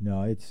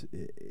 No, it's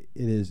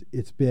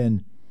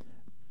been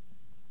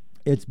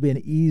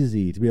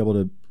easy to be able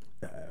to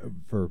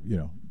for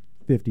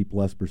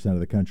 50+% of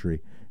the country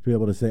to be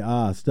able to say,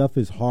 stuff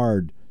is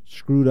hard,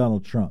 screw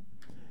Donald Trump.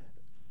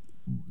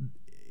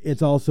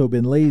 It's also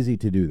been lazy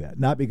to do that,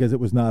 not because it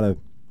was not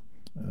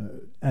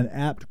an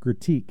apt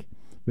critique,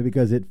 but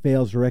because it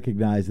fails to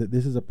recognize that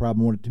this is a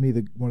problem. To me,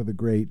 one of the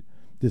great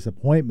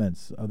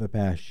disappointments of the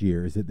past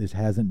year is that this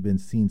hasn't been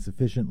seen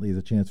sufficiently as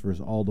a chance for us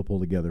all to pull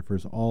together, for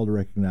us all to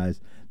recognize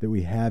that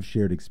we have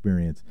shared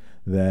experience,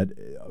 that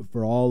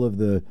for all of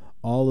the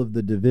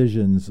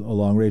divisions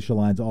along racial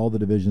lines, all the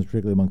divisions,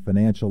 particularly among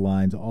financial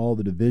lines, all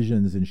the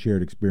divisions in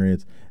shared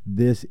experience,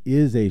 this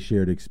is a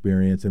shared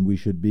experience, and we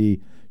should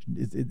be.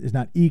 It's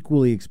not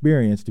equally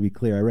experienced, to be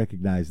clear. I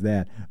recognize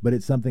that, but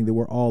it's something that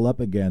we're all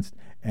up against,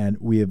 and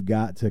we have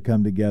got to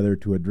come together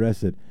to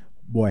address it.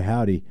 Boy,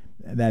 howdy.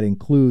 That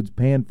includes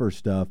paying for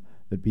stuff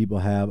that people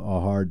have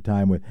a hard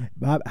time with.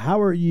 Bob,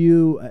 how are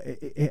you?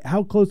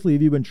 How closely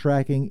have you been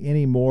tracking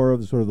any more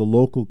of sort of the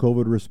local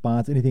COVID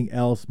response? Anything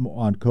else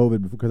on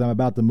COVID? Because I'm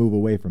about to move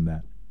away from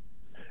that.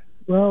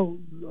 Well,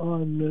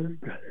 on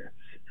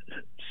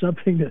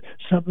something that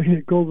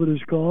COVID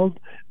is called,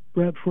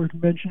 perhaps worth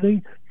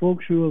mentioning,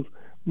 folks who have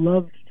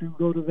loved to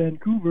go to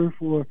Vancouver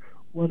for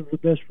one of the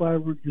best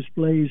firework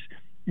displays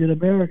in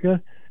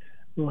America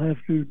will have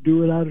to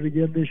do it out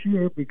again this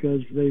year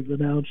because they've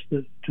announced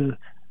that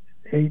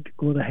ain't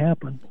going to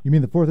happen. You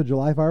mean the 4th of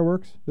July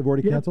fireworks? They've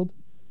already canceled?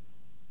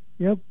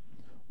 Yep.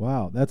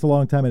 Wow, that's a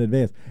long time in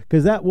advance.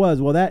 Because that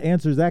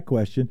answers that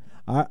question.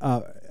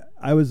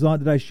 I was on,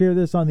 did I share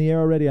this on the air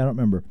already? I don't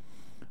remember.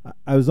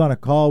 I was on a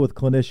call with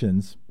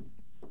clinicians.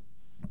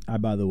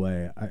 By the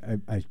way,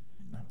 I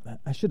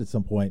should at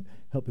some point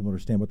help people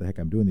understand what the heck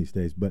I'm doing these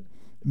days, but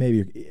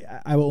maybe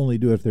I will only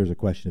do it if there's a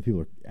question. If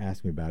people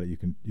ask me about it, you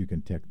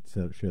can text,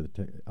 share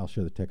the I'll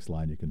share the text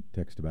line. You can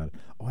text about it.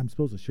 Oh, I'm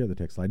supposed to share the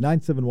text line.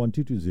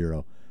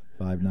 971-220-5979.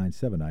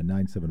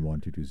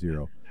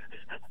 971-220-5979.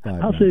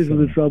 I'll save you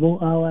the trouble.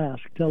 I'll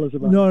ask. Tell us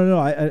about it. No.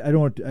 I don't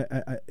want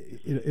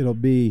it'll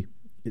be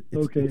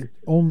okay.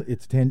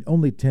 It's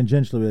only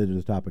tangentially related to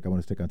the topic. I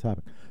want to stick on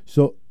topic.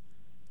 So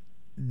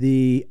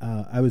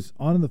I was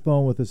on the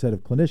phone with a set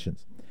of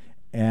clinicians,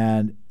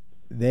 and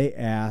they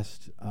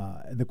asked,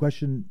 the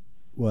question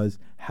was,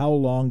 how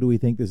long do we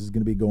think this is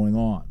going to be going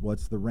on?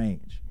 What's the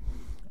range?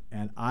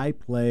 And I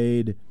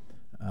played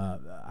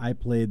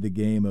the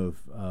game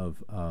of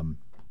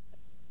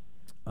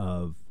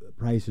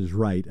Price is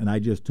Right, and I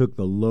just took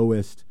the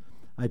lowest.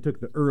 I took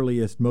the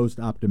earliest, most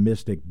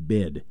optimistic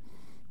bid.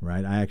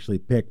 Right, I actually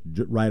picked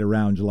right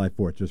around July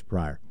 4th, just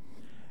prior,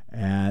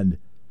 and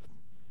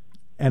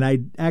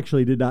I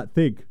actually did not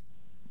think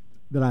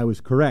that I was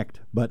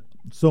correct, but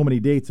so many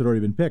dates had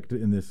already been picked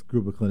in this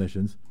group of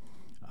clinicians.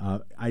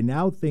 I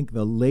now think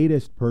the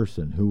latest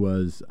person who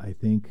was, I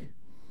think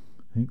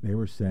they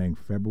were saying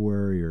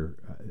February or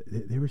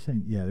they were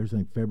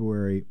saying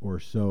February or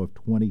so of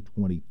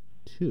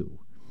 2022.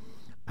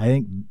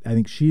 I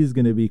think she's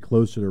going to be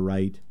closer to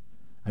right.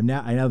 I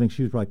now think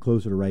she was probably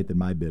closer to right than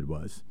my bid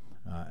was.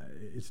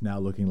 It's now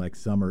looking like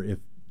summer. If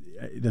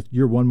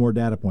you're one more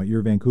data point,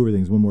 your Vancouver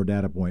thing is one more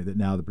data point that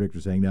now the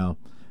predictor's saying no.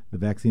 The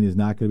vaccine is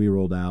not going to be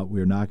rolled out.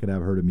 We are not going to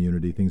have herd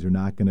immunity. Things are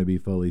not going to be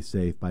fully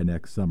safe by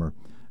next summer.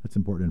 That's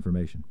important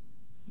information.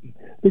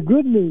 The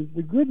good news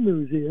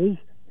is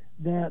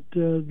that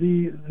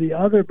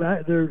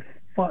there's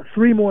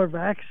 3 more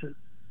vaccines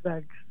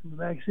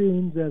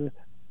that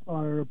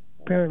are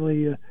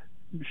apparently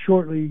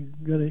shortly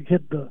going to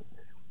hit the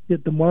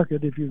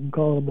market, if you can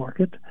call it a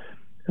market,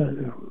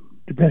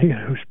 depending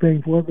on who's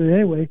paying for it. But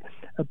anyway,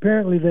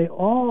 apparently they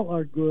all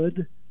are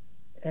good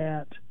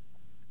at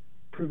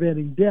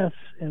preventing deaths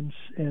and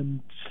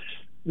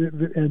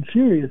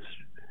serious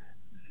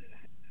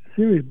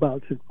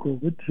bouts of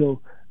COVID. So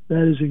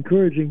that is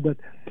encouraging. But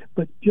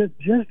just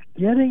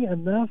getting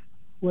enough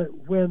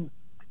when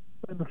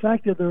the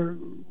fact that they're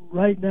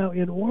right now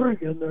in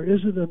Oregon, there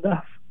isn't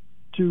enough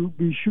to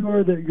be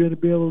sure that you're going to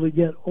be able to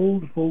get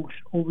old folks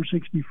over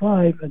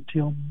 65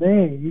 until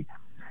May.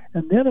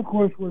 And then, of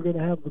course, we're going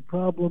to have the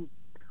problem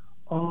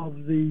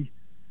of the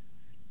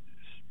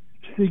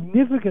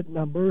significant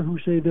number who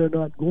say they're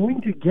not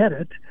going to get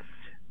it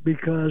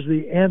because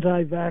the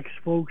anti-vax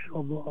folks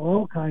of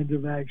all kinds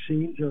of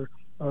vaccines are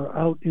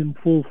out in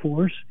full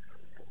force.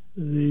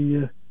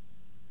 And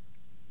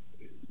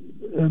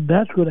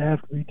that's going to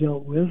have to be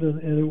dealt with,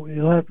 and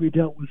it'll have to be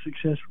dealt with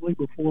successfully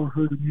before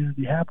herd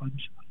immunity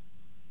happens.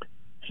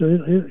 So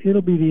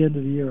it'll be the end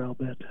of the year, I'll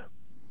bet.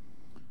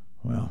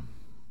 Well,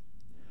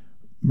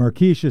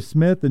 Markeisha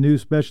Smith, the new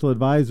special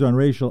advisor on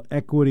racial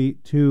equity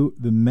to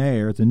the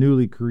mayor. It's a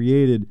newly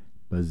created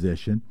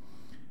position.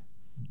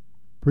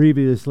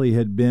 Previously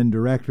had been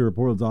director of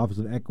Portland's Office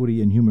of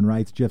Equity and Human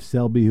Rights. Jeff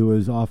Selby, who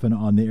is often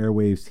on the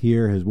airwaves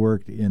here, has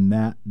worked in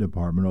that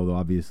department, although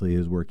obviously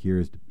his work here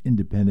is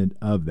independent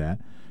of that.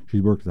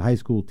 She's worked as a high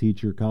school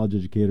teacher, college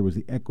educator, was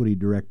the equity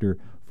director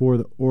for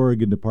the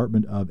Oregon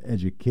Department of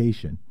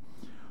Education.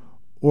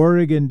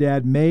 Oregon,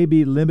 Dad, may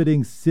be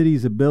limiting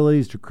cities'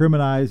 abilities to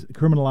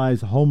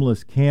criminalize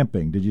homeless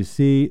camping. Did you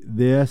see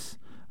this?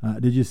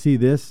 Did you see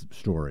this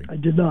story? I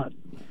did not.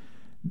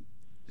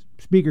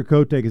 Speaker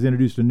Kotek has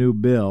introduced a new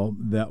bill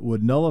that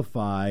would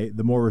nullify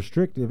the more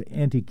restrictive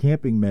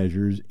anti-camping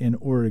measures in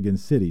Oregon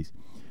cities.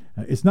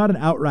 It's not an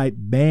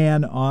outright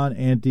ban on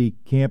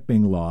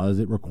anti-camping laws.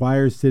 It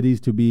requires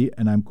cities to be,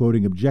 and I'm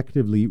quoting,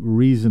 objectively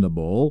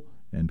reasonable,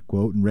 end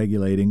quote, in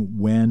regulating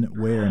when,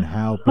 where, and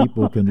how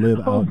people can live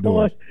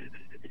outdoors.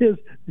 Is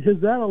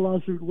that a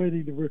lawsuit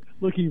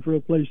looking for a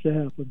place to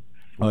happen?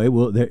 Oh, it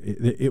will.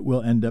 It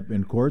will end up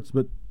in courts,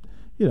 but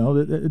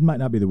it might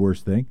not be the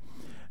worst thing.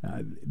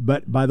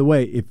 But by the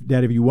way, if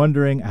you're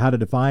wondering how to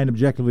define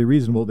objectively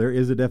reasonable, there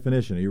is a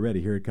definition. Are you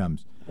ready? Here it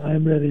comes.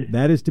 I'm ready.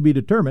 That is to be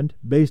determined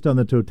based on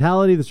the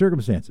totality of the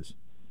circumstances.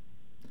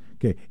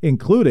 Okay,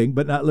 including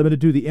but not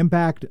limited to the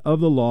impact of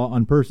the law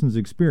on persons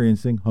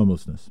experiencing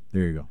homelessness.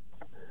 There you go.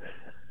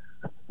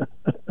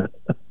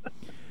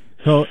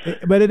 So,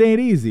 but it ain't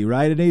easy,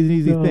 right? It ain't an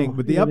easy No, thing.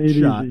 But the it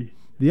ain't upshot, easy.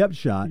 the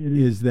upshot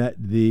is that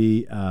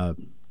the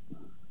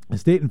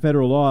state and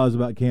federal laws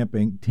about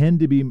camping tend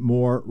to be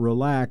more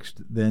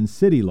relaxed than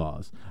city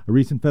laws. A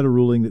recent federal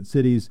ruling that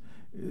said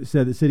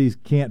that cities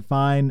can't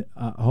fine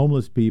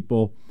homeless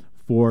people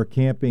for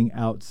camping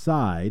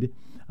outside.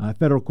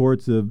 Federal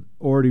courts have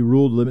already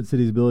ruled to limit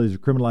cities' abilities to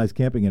criminalize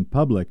camping in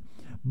public.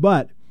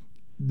 But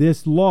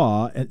this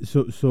law,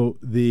 so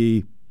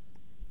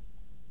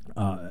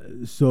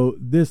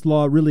this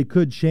law really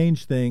could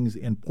change things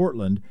in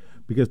Portland,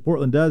 because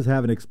Portland does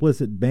have an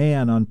explicit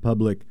ban on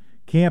public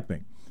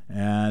camping.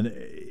 And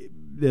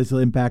this will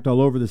impact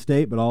all over the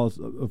state, but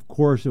also, of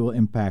course, it will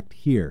impact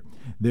here.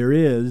 There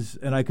is,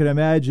 and I could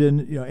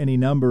imagine, any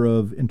number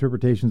of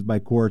interpretations by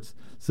courts,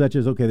 such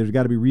as, okay, there's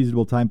got to be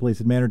reasonable time, place,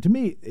 and manner. To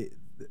me,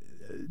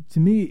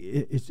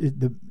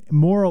 the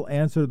moral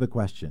answer to the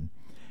question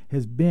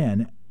has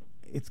been,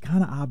 it's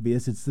kind of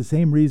obvious. It's the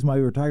same reason why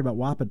we were talking about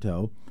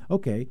Wapato.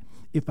 Okay,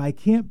 if I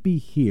can't be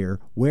here,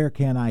 where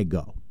can I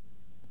go?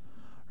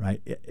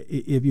 Right?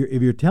 If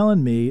you're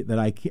telling me that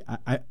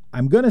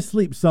I'm going to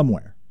sleep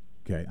somewhere,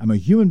 okay? I'm a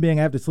human being.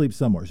 I have to sleep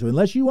somewhere. So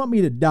unless you want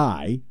me to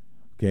die,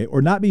 okay,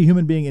 or not be a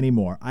human being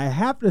anymore, I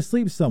have to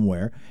sleep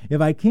somewhere. If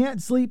I can't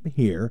sleep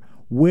here,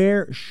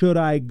 where should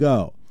I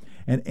go?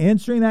 And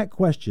answering that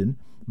question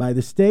by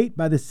the state,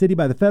 by the city,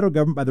 by the federal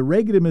government, by the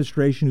Reagan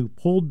administration, who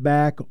pulled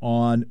back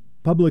on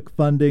public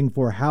funding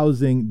for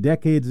housing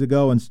decades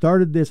ago and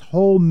started this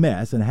whole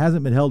mess and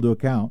hasn't been held to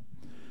account.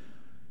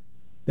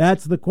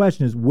 That's the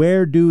question, is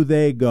where do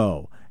they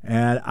go?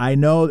 And I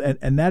know,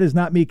 and that is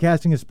not me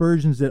casting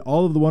aspersions at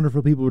all of the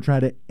wonderful people who are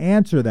trying to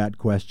answer that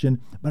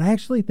question, but I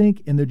actually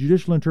think in the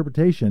judicial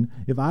interpretation,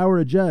 if I were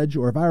a judge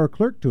or if I were a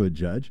clerk to a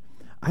judge,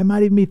 I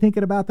might even be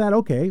thinking about that.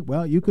 Okay,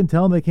 well, you can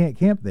tell them they can't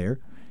camp there.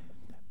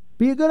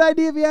 Be a good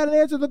idea if you had an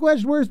answer to the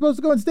question where you're supposed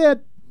to go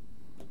instead.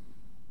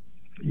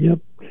 Yep.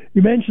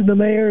 You mentioned the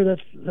mayor.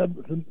 That's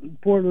the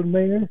Portland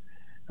mayor.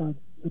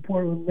 The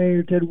Portland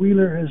mayor, Ted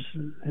Wheeler, has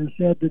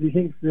said that he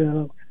thinks they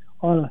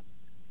ought to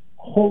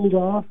hold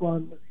off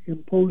on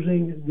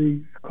imposing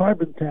the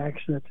carbon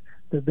tax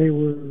that they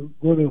were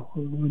going to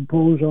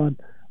impose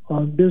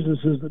on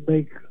businesses that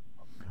make.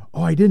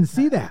 Oh, I didn't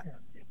see that.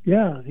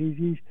 Yeah,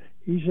 he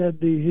said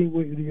he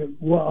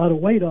ought to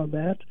wait on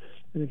that,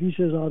 and if he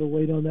says ought to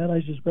wait on that,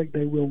 I suspect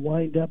they will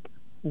wind up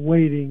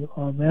waiting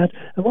on that.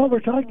 And while we're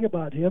talking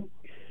about him,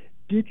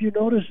 did you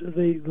notice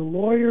the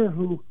lawyer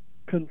who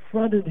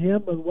confronted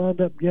him and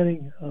wound up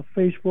getting a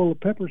face full of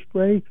pepper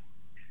spray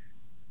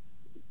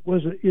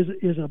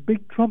is a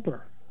big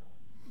Trumper?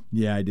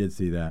 Yeah, I did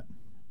see that.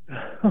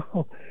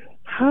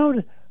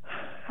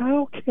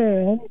 How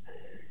can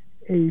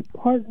a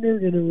partner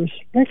in a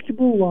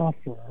respectable law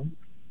firm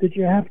that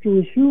you have to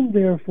assume,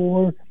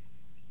 therefore,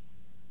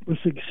 was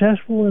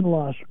successful in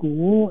law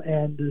school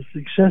and is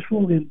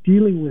successful in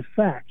dealing with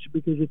facts,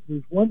 because if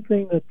there's one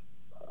thing that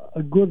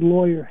a good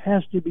lawyer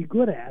has to be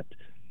good at,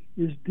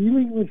 is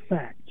dealing with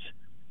facts.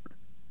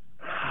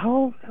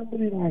 How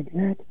somebody like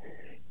that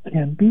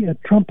can be a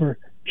Trumper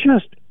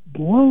just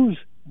blows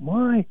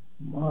my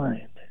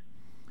mind.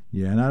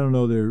 Yeah, and I don't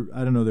know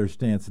their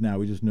stance now.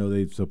 We just know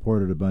they've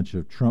supported a bunch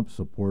of Trump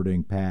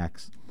supporting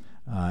PACs.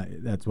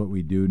 That's what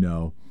we do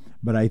know.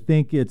 But I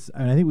think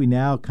we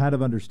now kind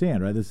of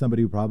understand, right? This is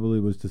somebody who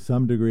probably was to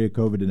some degree a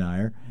COVID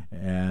denier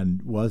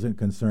and wasn't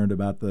concerned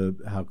about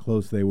how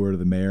close they were to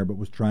the mayor, but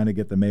was trying to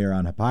get the mayor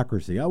on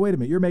hypocrisy. Oh, wait a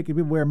minute, you're making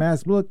people wear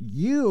masks. Look,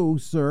 you,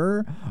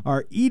 sir,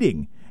 are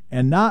eating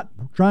and not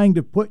trying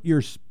to put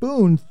your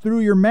spoon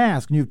through your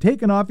mask, and you've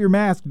taken off your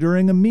mask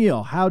during a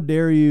meal. How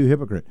dare you,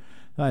 hypocrite?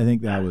 I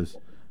think that was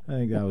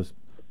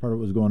part of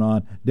what was going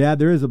on. Dad,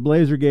 there is a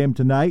Blazer game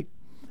tonight.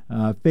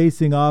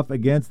 Facing off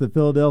against the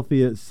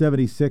Philadelphia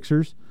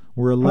 76ers.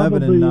 We're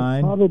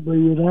 11-9.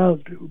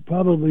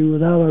 Probably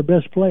without our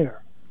best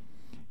player.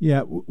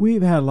 Yeah,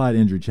 we've had a lot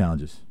of injury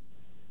challenges.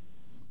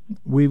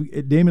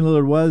 Damian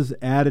Lillard was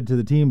added to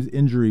the team's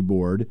injury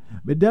board,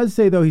 but it does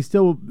say, though,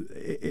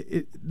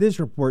 this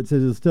report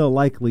says he'll still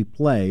likely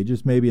play,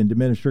 just maybe in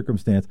diminished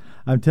circumstance.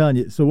 I'm telling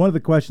you, so one of the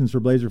questions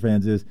for Blazer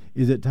fans is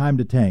it time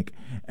to tank?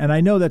 And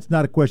I know that's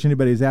not a question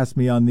anybody has asked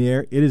me on the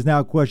air. It is now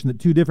a question that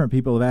two different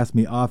people have asked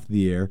me off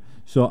the air,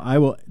 so I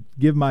will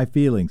give my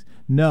feelings.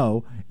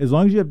 No, as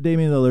long as you have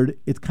Damian Lillard,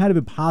 it's kind of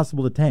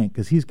impossible to tank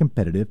because he's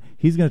competitive.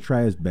 He's going to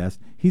try his best.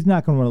 He's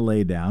not going to want to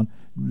lay down.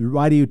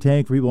 Why do you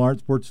tank? For people who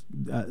aren't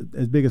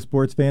as big as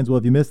sports fans, well,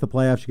 if you miss the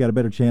playoffs, you got a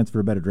better chance for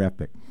a better draft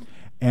pick.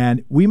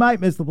 And we might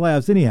miss the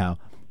playoffs anyhow,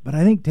 but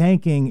I think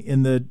tanking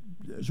in the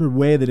sort of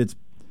way that it's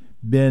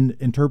been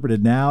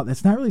interpreted now,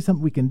 that's not really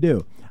something we can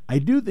do. I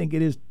do think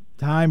it is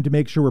time to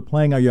make sure we're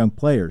playing our young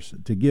players,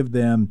 to give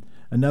them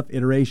enough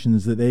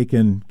iterations that they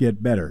can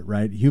get better,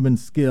 right? Human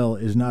skill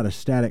is not a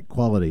static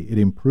quality. It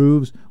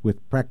improves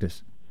with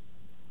practice.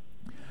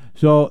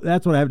 So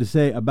that's what I have to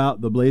say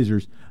about the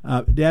Blazers.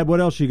 Dad,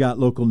 what else you got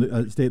local,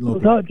 state and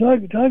local? Well,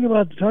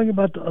 talking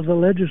about the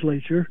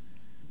legislature,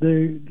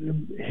 the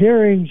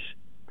hearings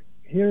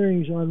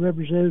on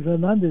Representative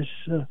Hernandez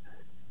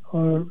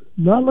are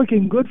not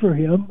looking good for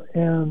him,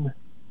 and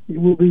it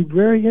will be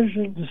very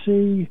interesting to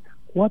see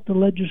what the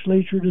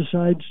legislature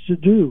decides to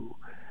do.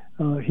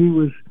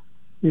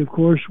 He of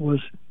course was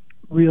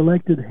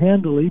reelected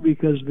handily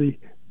because the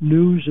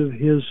news of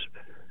his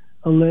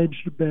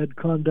alleged bad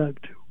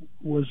conduct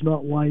was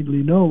not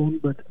widely known,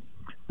 but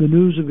the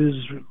news of his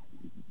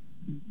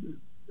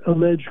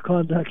alleged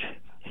conduct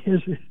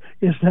is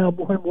now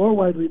more and more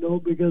widely known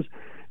because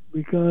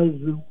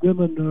the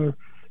women are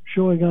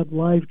showing up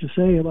live to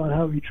say about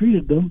how he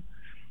treated them,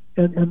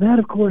 and that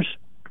of course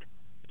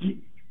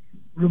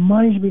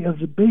reminds me of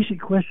the basic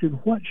question: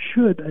 what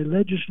should a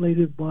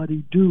legislative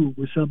body do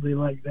with something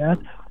like that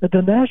at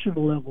the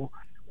national level?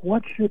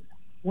 What should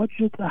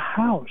the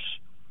House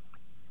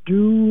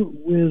do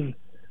with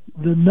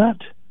the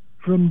nut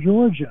from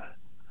Georgia,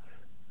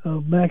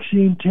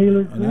 Maxine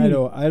Taylor Greene? And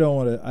I don't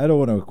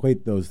want to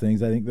equate those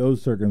things. I think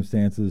those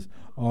circumstances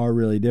are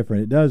really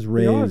different. It does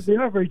raise. They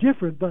are very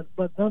different, but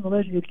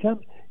nonetheless,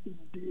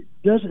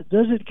 does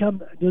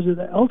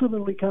it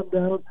ultimately come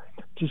down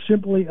to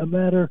simply a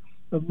matter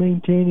of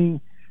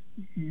maintaining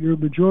your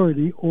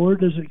majority, or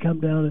does it come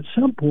down at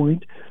some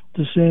point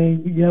to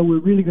saying, yeah, we're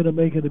really going to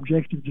make an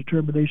objective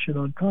determination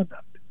on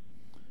conduct?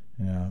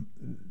 Yeah,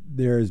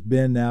 there has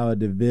been now a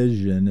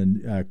division,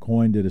 and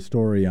Coyne did a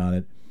story on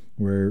it,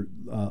 where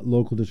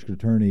local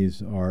district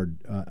attorneys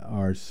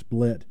are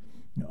split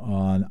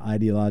on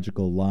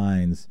ideological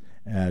lines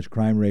as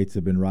crime rates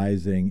have been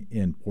rising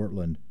in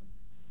Portland.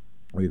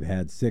 We've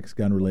had 6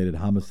 gun-related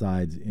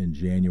homicides in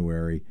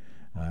January.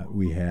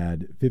 We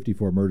had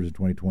 54 murders in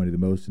 2020, the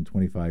most in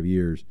 25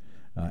 years.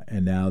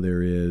 And now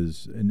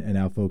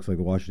now folks like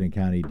the Washington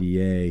County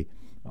DA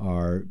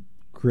are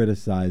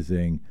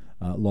criticizing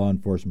law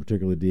enforcement,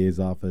 particularly the DA's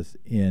office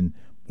in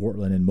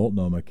Portland and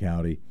Multnomah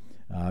County.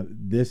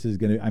 This is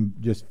going to, I'm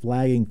just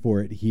flagging for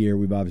it here.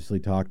 We've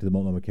obviously talked to the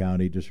Multnomah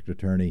County District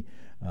Attorney,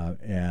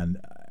 and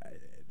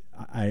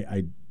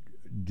I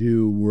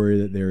do worry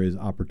that there is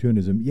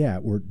opportunism. Yeah,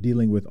 we're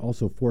dealing with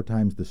also 4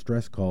 times the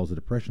stress calls, the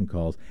depression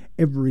calls.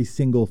 Every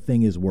single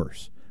thing is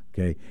worse.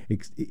 Okay,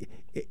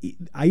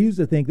 I used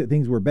to think that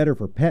things were better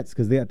for pets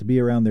because they have to be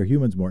around their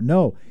humans more.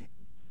 No,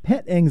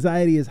 pet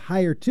anxiety is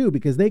higher too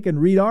because they can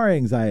read our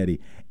anxiety.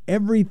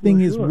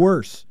 Everything is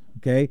worse.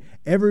 Okay,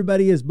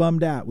 everybody is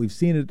bummed out. We've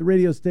seen it at the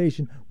radio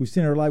station. We've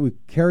seen it in our life.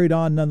 We've carried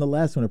on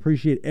nonetheless. I want to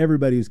appreciate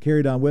everybody who's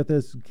carried on with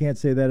us. Can't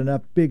say that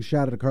enough. Big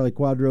shout out to Carly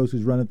Quadros,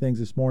 who's running things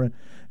this morning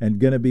and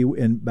going to be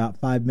in about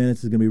 5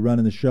 minutes is going to be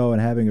running the show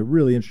and having a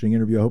really interesting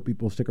interview. I hope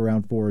people stick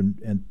around for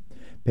and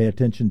pay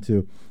attention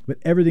to. But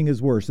everything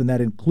is worse, and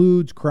that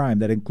includes crime.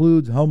 That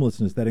includes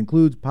homelessness. That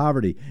includes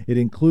poverty. It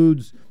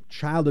includes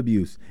child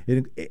abuse.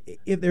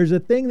 If there's a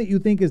thing that you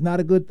think is not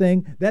a good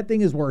thing, that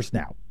thing is worse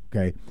now.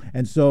 Okay,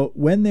 and so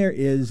when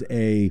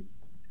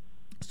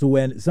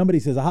when somebody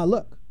says, aha,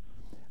 look,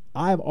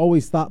 I've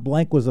always thought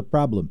blank was a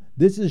problem.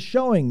 This is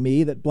showing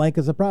me that blank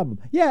is a problem.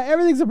 Yeah,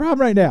 everything's a problem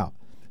right now.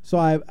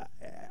 So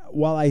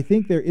while I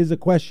think there is a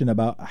question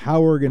about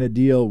how we're going to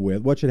deal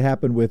with what should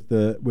happen with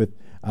gang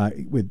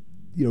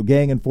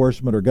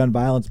enforcement or gun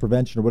violence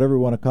prevention or whatever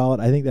we want to call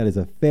it, I think that is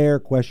a fair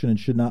question and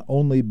should not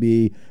only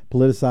be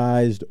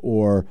politicized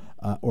or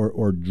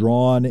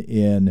drawn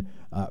in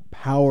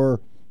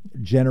power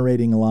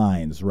generating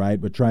lines,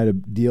 right? But try to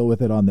deal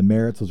with it on the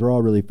merits. Those are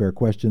all really fair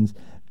questions.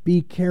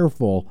 Be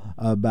careful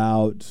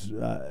about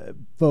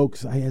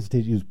folks, I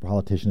hesitate to use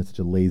politician, it's such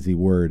a lazy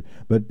word,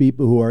 but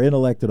people who are in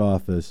elected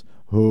office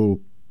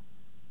who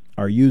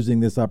are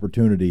using this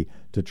opportunity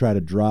to try to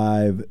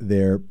drive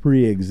their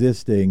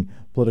pre-existing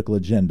political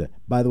agenda.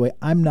 By the way,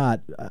 I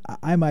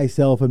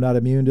myself am not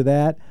immune to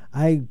that.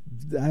 I'm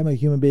a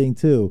human being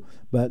too,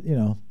 but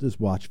just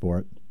watch for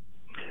it.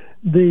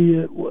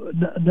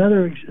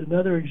 Another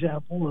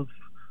example of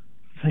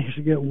things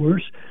that get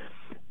worse,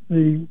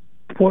 the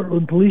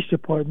Portland Police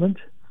Department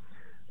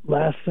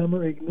last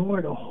summer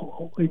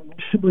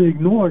simply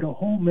ignored a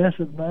whole mess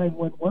of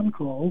 911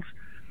 calls,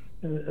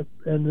 and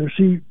there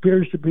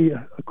appears to be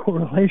a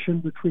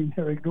correlation between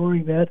their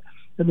ignoring that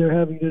and their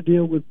having to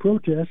deal with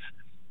protests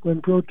when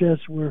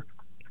protests were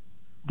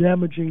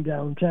damaging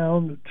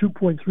downtown.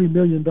 $2.3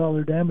 million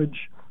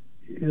damage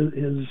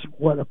is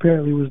what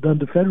apparently was done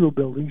to federal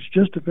buildings,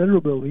 just to federal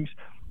buildings,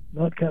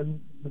 not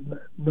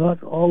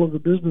all of the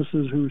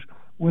businesses whose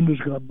windows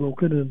got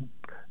broken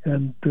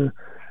and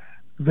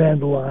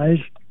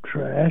vandalized,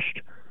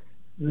 trashed.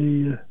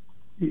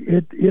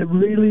 It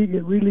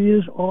really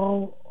is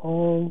all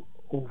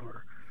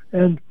over.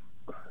 And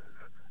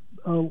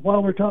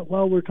while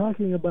we're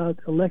talking about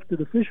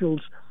elected officials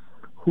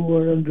who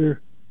are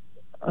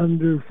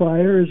under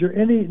fire, is there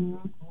any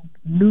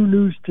new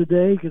news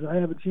today, because I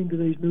haven't seen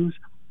today's news,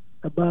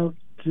 about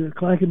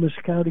Clackamas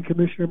County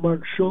Commissioner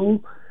Mark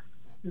Scholl?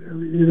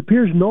 It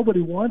appears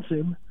nobody wants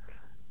him.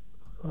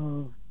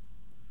 No,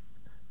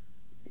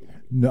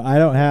 I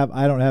don't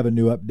have a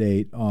new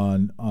update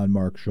on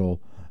Mark Scholl.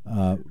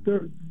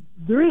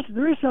 There is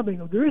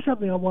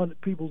something I want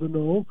people to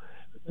know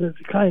that's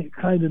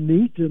kind of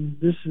neat, and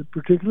this is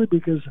particularly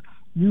because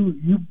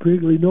you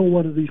particularly know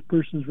one of these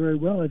persons very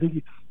well. I think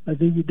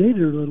you dated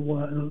her a little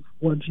while,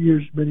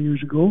 many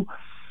years ago.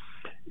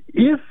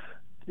 If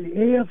the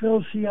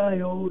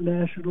AFL-CIO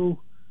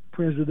national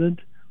president,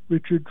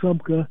 Richard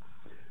Trumka,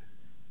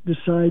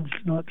 decides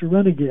not to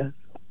run again,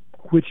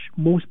 which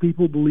most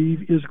people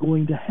believe is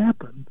going to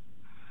happen,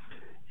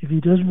 if he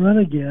doesn't run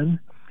again,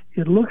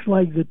 it looks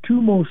like the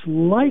two most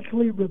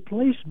likely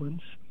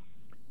replacements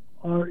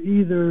are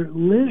either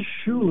Liz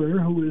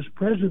Shuler, who is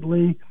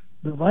presently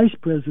the vice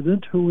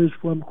president, who is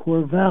from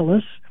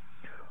Corvallis,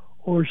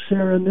 or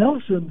Sarah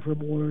Nelson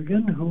from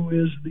Oregon, who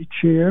is the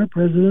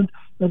president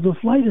of the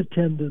flight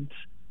attendants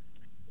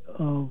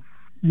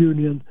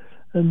union.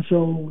 And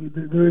so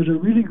there is a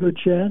really good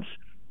chance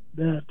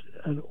that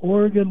an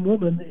Oregon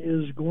woman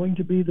is going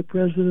to be the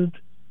president,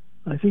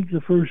 I think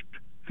the first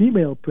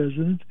female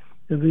president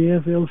of the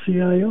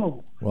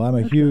AFL-CIO. Well,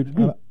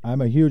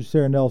 I'm a huge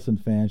Sarah Nelson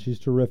fan. She's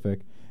terrific,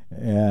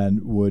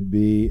 and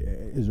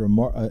is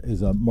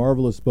a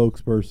marvelous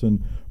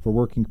spokesperson for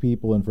working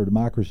people and for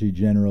democracy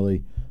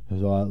generally.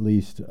 So I'll at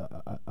least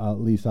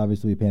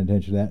obviously be paying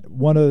attention to that.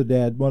 One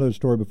other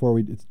story before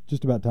it's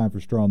just about time for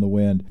Straw in the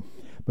Wind.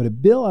 But a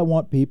bill I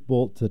want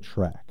people to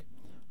track.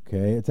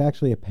 Okay, it's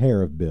actually a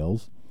pair of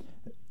bills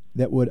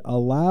that would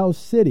allow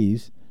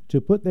cities to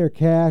put their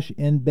cash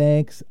in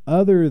banks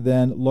other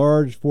than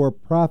large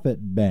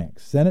for-profit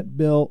banks. Senate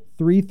Bill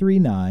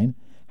 339,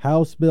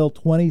 House Bill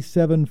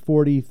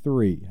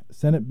 2743.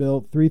 Senate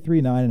Bill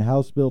 339 and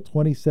House Bill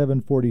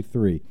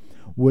 2743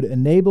 would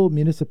enable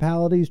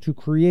municipalities to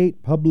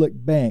create public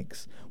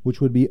banks,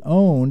 which would be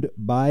owned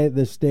by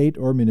the state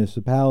or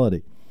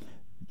municipality.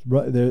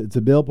 It's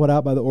a bill put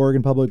out by the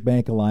Oregon Public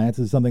Bank Alliance.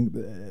 It's something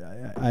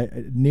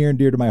near and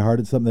dear to my heart.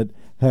 It's something that,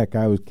 heck,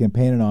 I was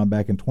campaigning on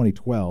back in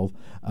 2012.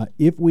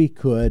 If we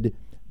could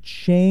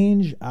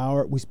change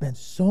we spend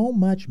so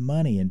much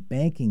money in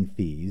banking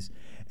fees,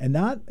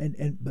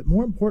 but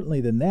more importantly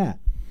than that,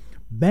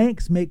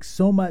 banks make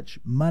so much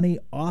money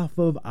off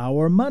of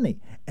our money,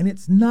 and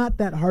it's not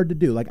that hard to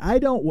do. Like,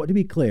 to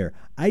be clear,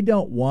 I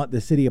don't want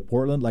the city of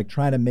Portland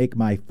trying to make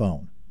my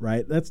phone,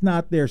 right? That's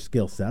not their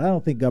skill set. I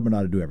don't think government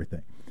ought to do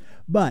everything.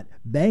 But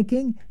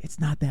banking, it's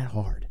not that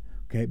hard.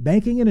 Okay,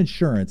 banking and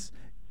insurance,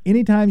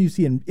 anytime you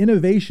see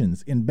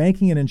innovations in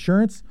banking and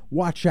insurance,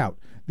 watch out.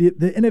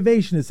 The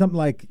innovation is something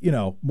like,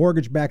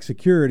 mortgage-backed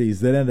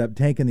securities that end up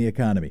tanking the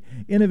economy.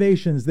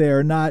 Innovations there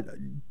are not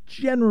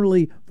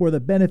generally for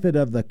the benefit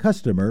of the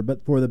customer,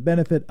 but for the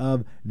benefit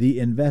of the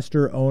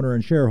investor, owner,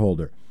 and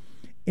shareholder.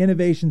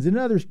 Innovations in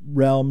other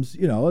realms,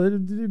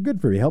 they're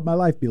good for you. Help my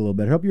life be a little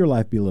better. Help your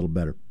life be a little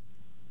better.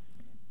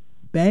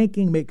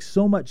 Banking makes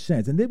so much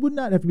sense, and it would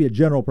not have to be a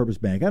general purpose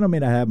bank. I don't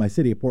mean I have my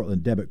City of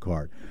Portland debit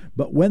card,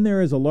 but when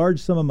there is a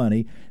large sum of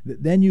money,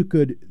 then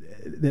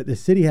that the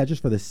city has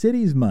just for the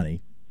city's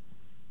money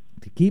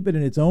to keep it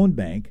in its own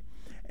bank,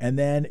 and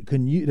then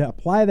can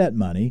apply that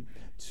money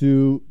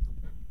to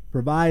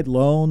provide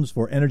loans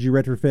for energy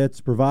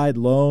retrofits, provide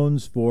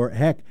loans for,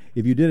 heck,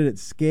 if you did it at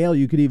scale,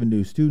 you could even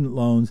do student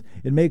loans.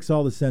 It makes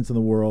all the sense in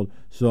the world.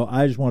 So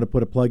I just want to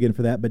put a plug in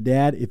for that. But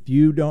Dad, if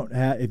you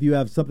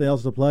have something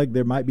else to plug,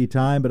 there might be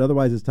time, but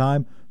otherwise it's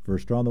time for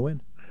Straw in the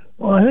Wind.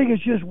 Well, I think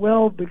it's just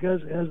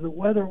because as the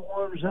weather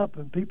warms up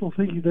and people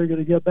think they're going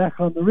to get back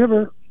on the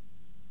river,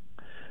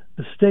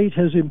 the state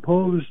has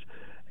imposed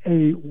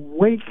a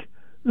wake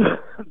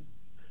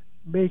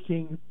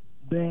making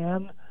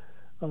ban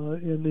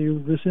in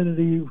the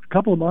vicinity, a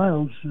couple of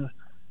miles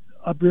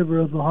upriver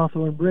of the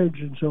Hawthorne Bridge.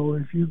 And so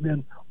if you've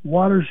been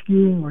water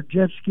skiing or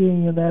jet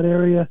skiing in that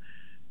area,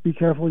 be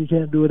careful, you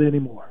can't do it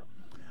anymore.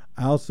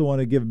 I also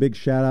want to give a big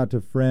shout out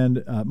to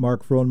friend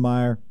Mark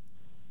Frohnmeyer.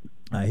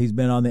 He's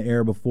been on the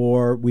air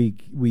before. We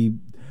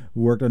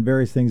worked on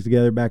various things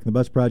together back in the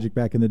bus project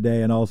back in the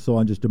day, and also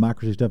on just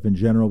democracy stuff in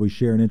general. We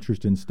share an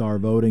interest in star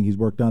voting. He's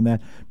worked on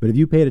that. But have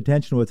you paid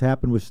attention to what's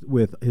happened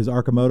with his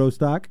Arcimoto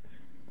stock?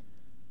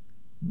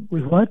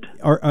 With what?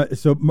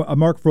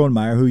 Mark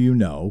Frohnmeyer, who you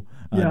know.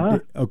 Yeah.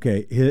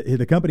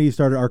 The company he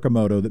started,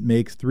 Arcimoto, that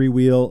makes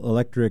three-wheel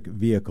electric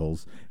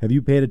vehicles. Have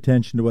you paid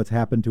attention to what's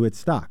happened to its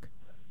stock?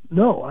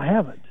 No, I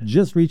haven't.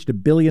 Just reached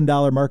 $1 billion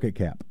market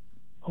cap.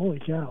 Holy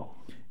cow.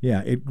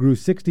 Yeah, it grew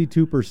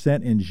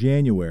 62% in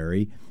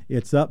January.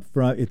 It's up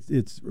from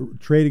it's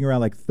trading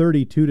around like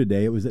 32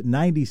 today. It was at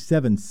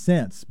 97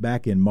 cents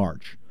back in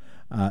March.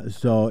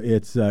 So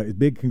it's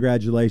big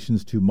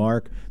congratulations to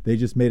Mark. They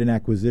just made an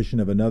acquisition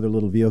of another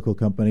little vehicle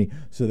company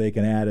so they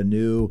can add a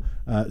new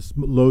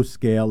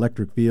low-scale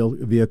electric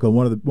vehicle.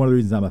 One of the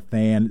reasons I'm a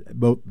fan,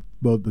 both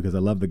because I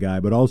love the guy,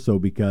 but also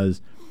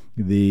because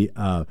the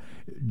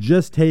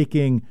just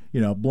taking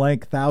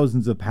blank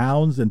thousands of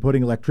pounds and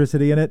putting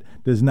electricity in it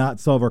does not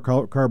solve our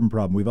carbon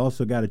problem. We've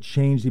also got to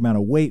change the amount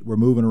of weight we're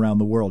moving around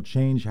the world,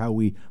 change how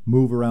we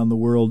move around the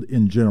world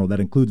in general. That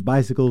includes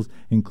bicycles,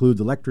 includes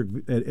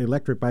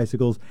electric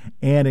bicycles,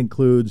 and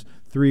includes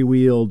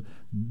three-wheeled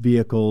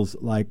vehicles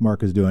like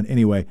Mark is doing.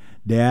 Anyway,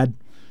 Dad,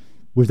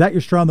 was that your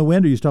straw in the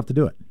wind, or you still have to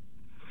do it?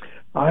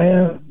 I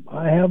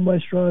have my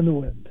straw in the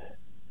wind.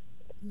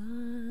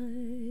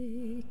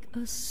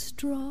 A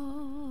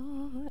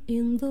straw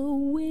in the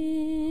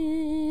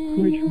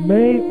wind. Which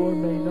may or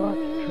may not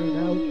turn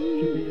out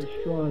to be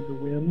a straw in the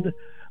wind.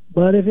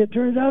 But if it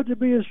turns out to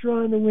be a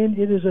straw in the wind,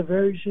 it is a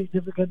very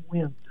significant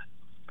wind.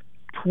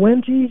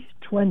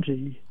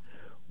 2020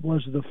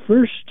 was the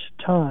first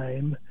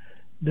time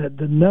that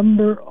the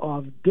number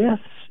of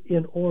deaths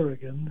in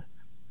Oregon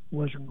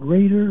was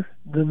greater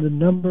than the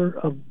number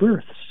of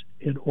births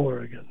in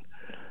Oregon.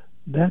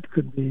 That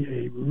could be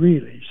a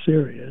really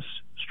serious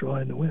straw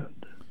in the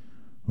wind.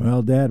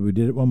 Well, Dad, we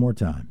did it one more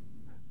time.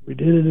 We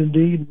did it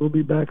indeed. We'll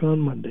be back on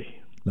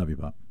Monday. Love you,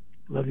 Pop.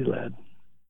 Love you, lad.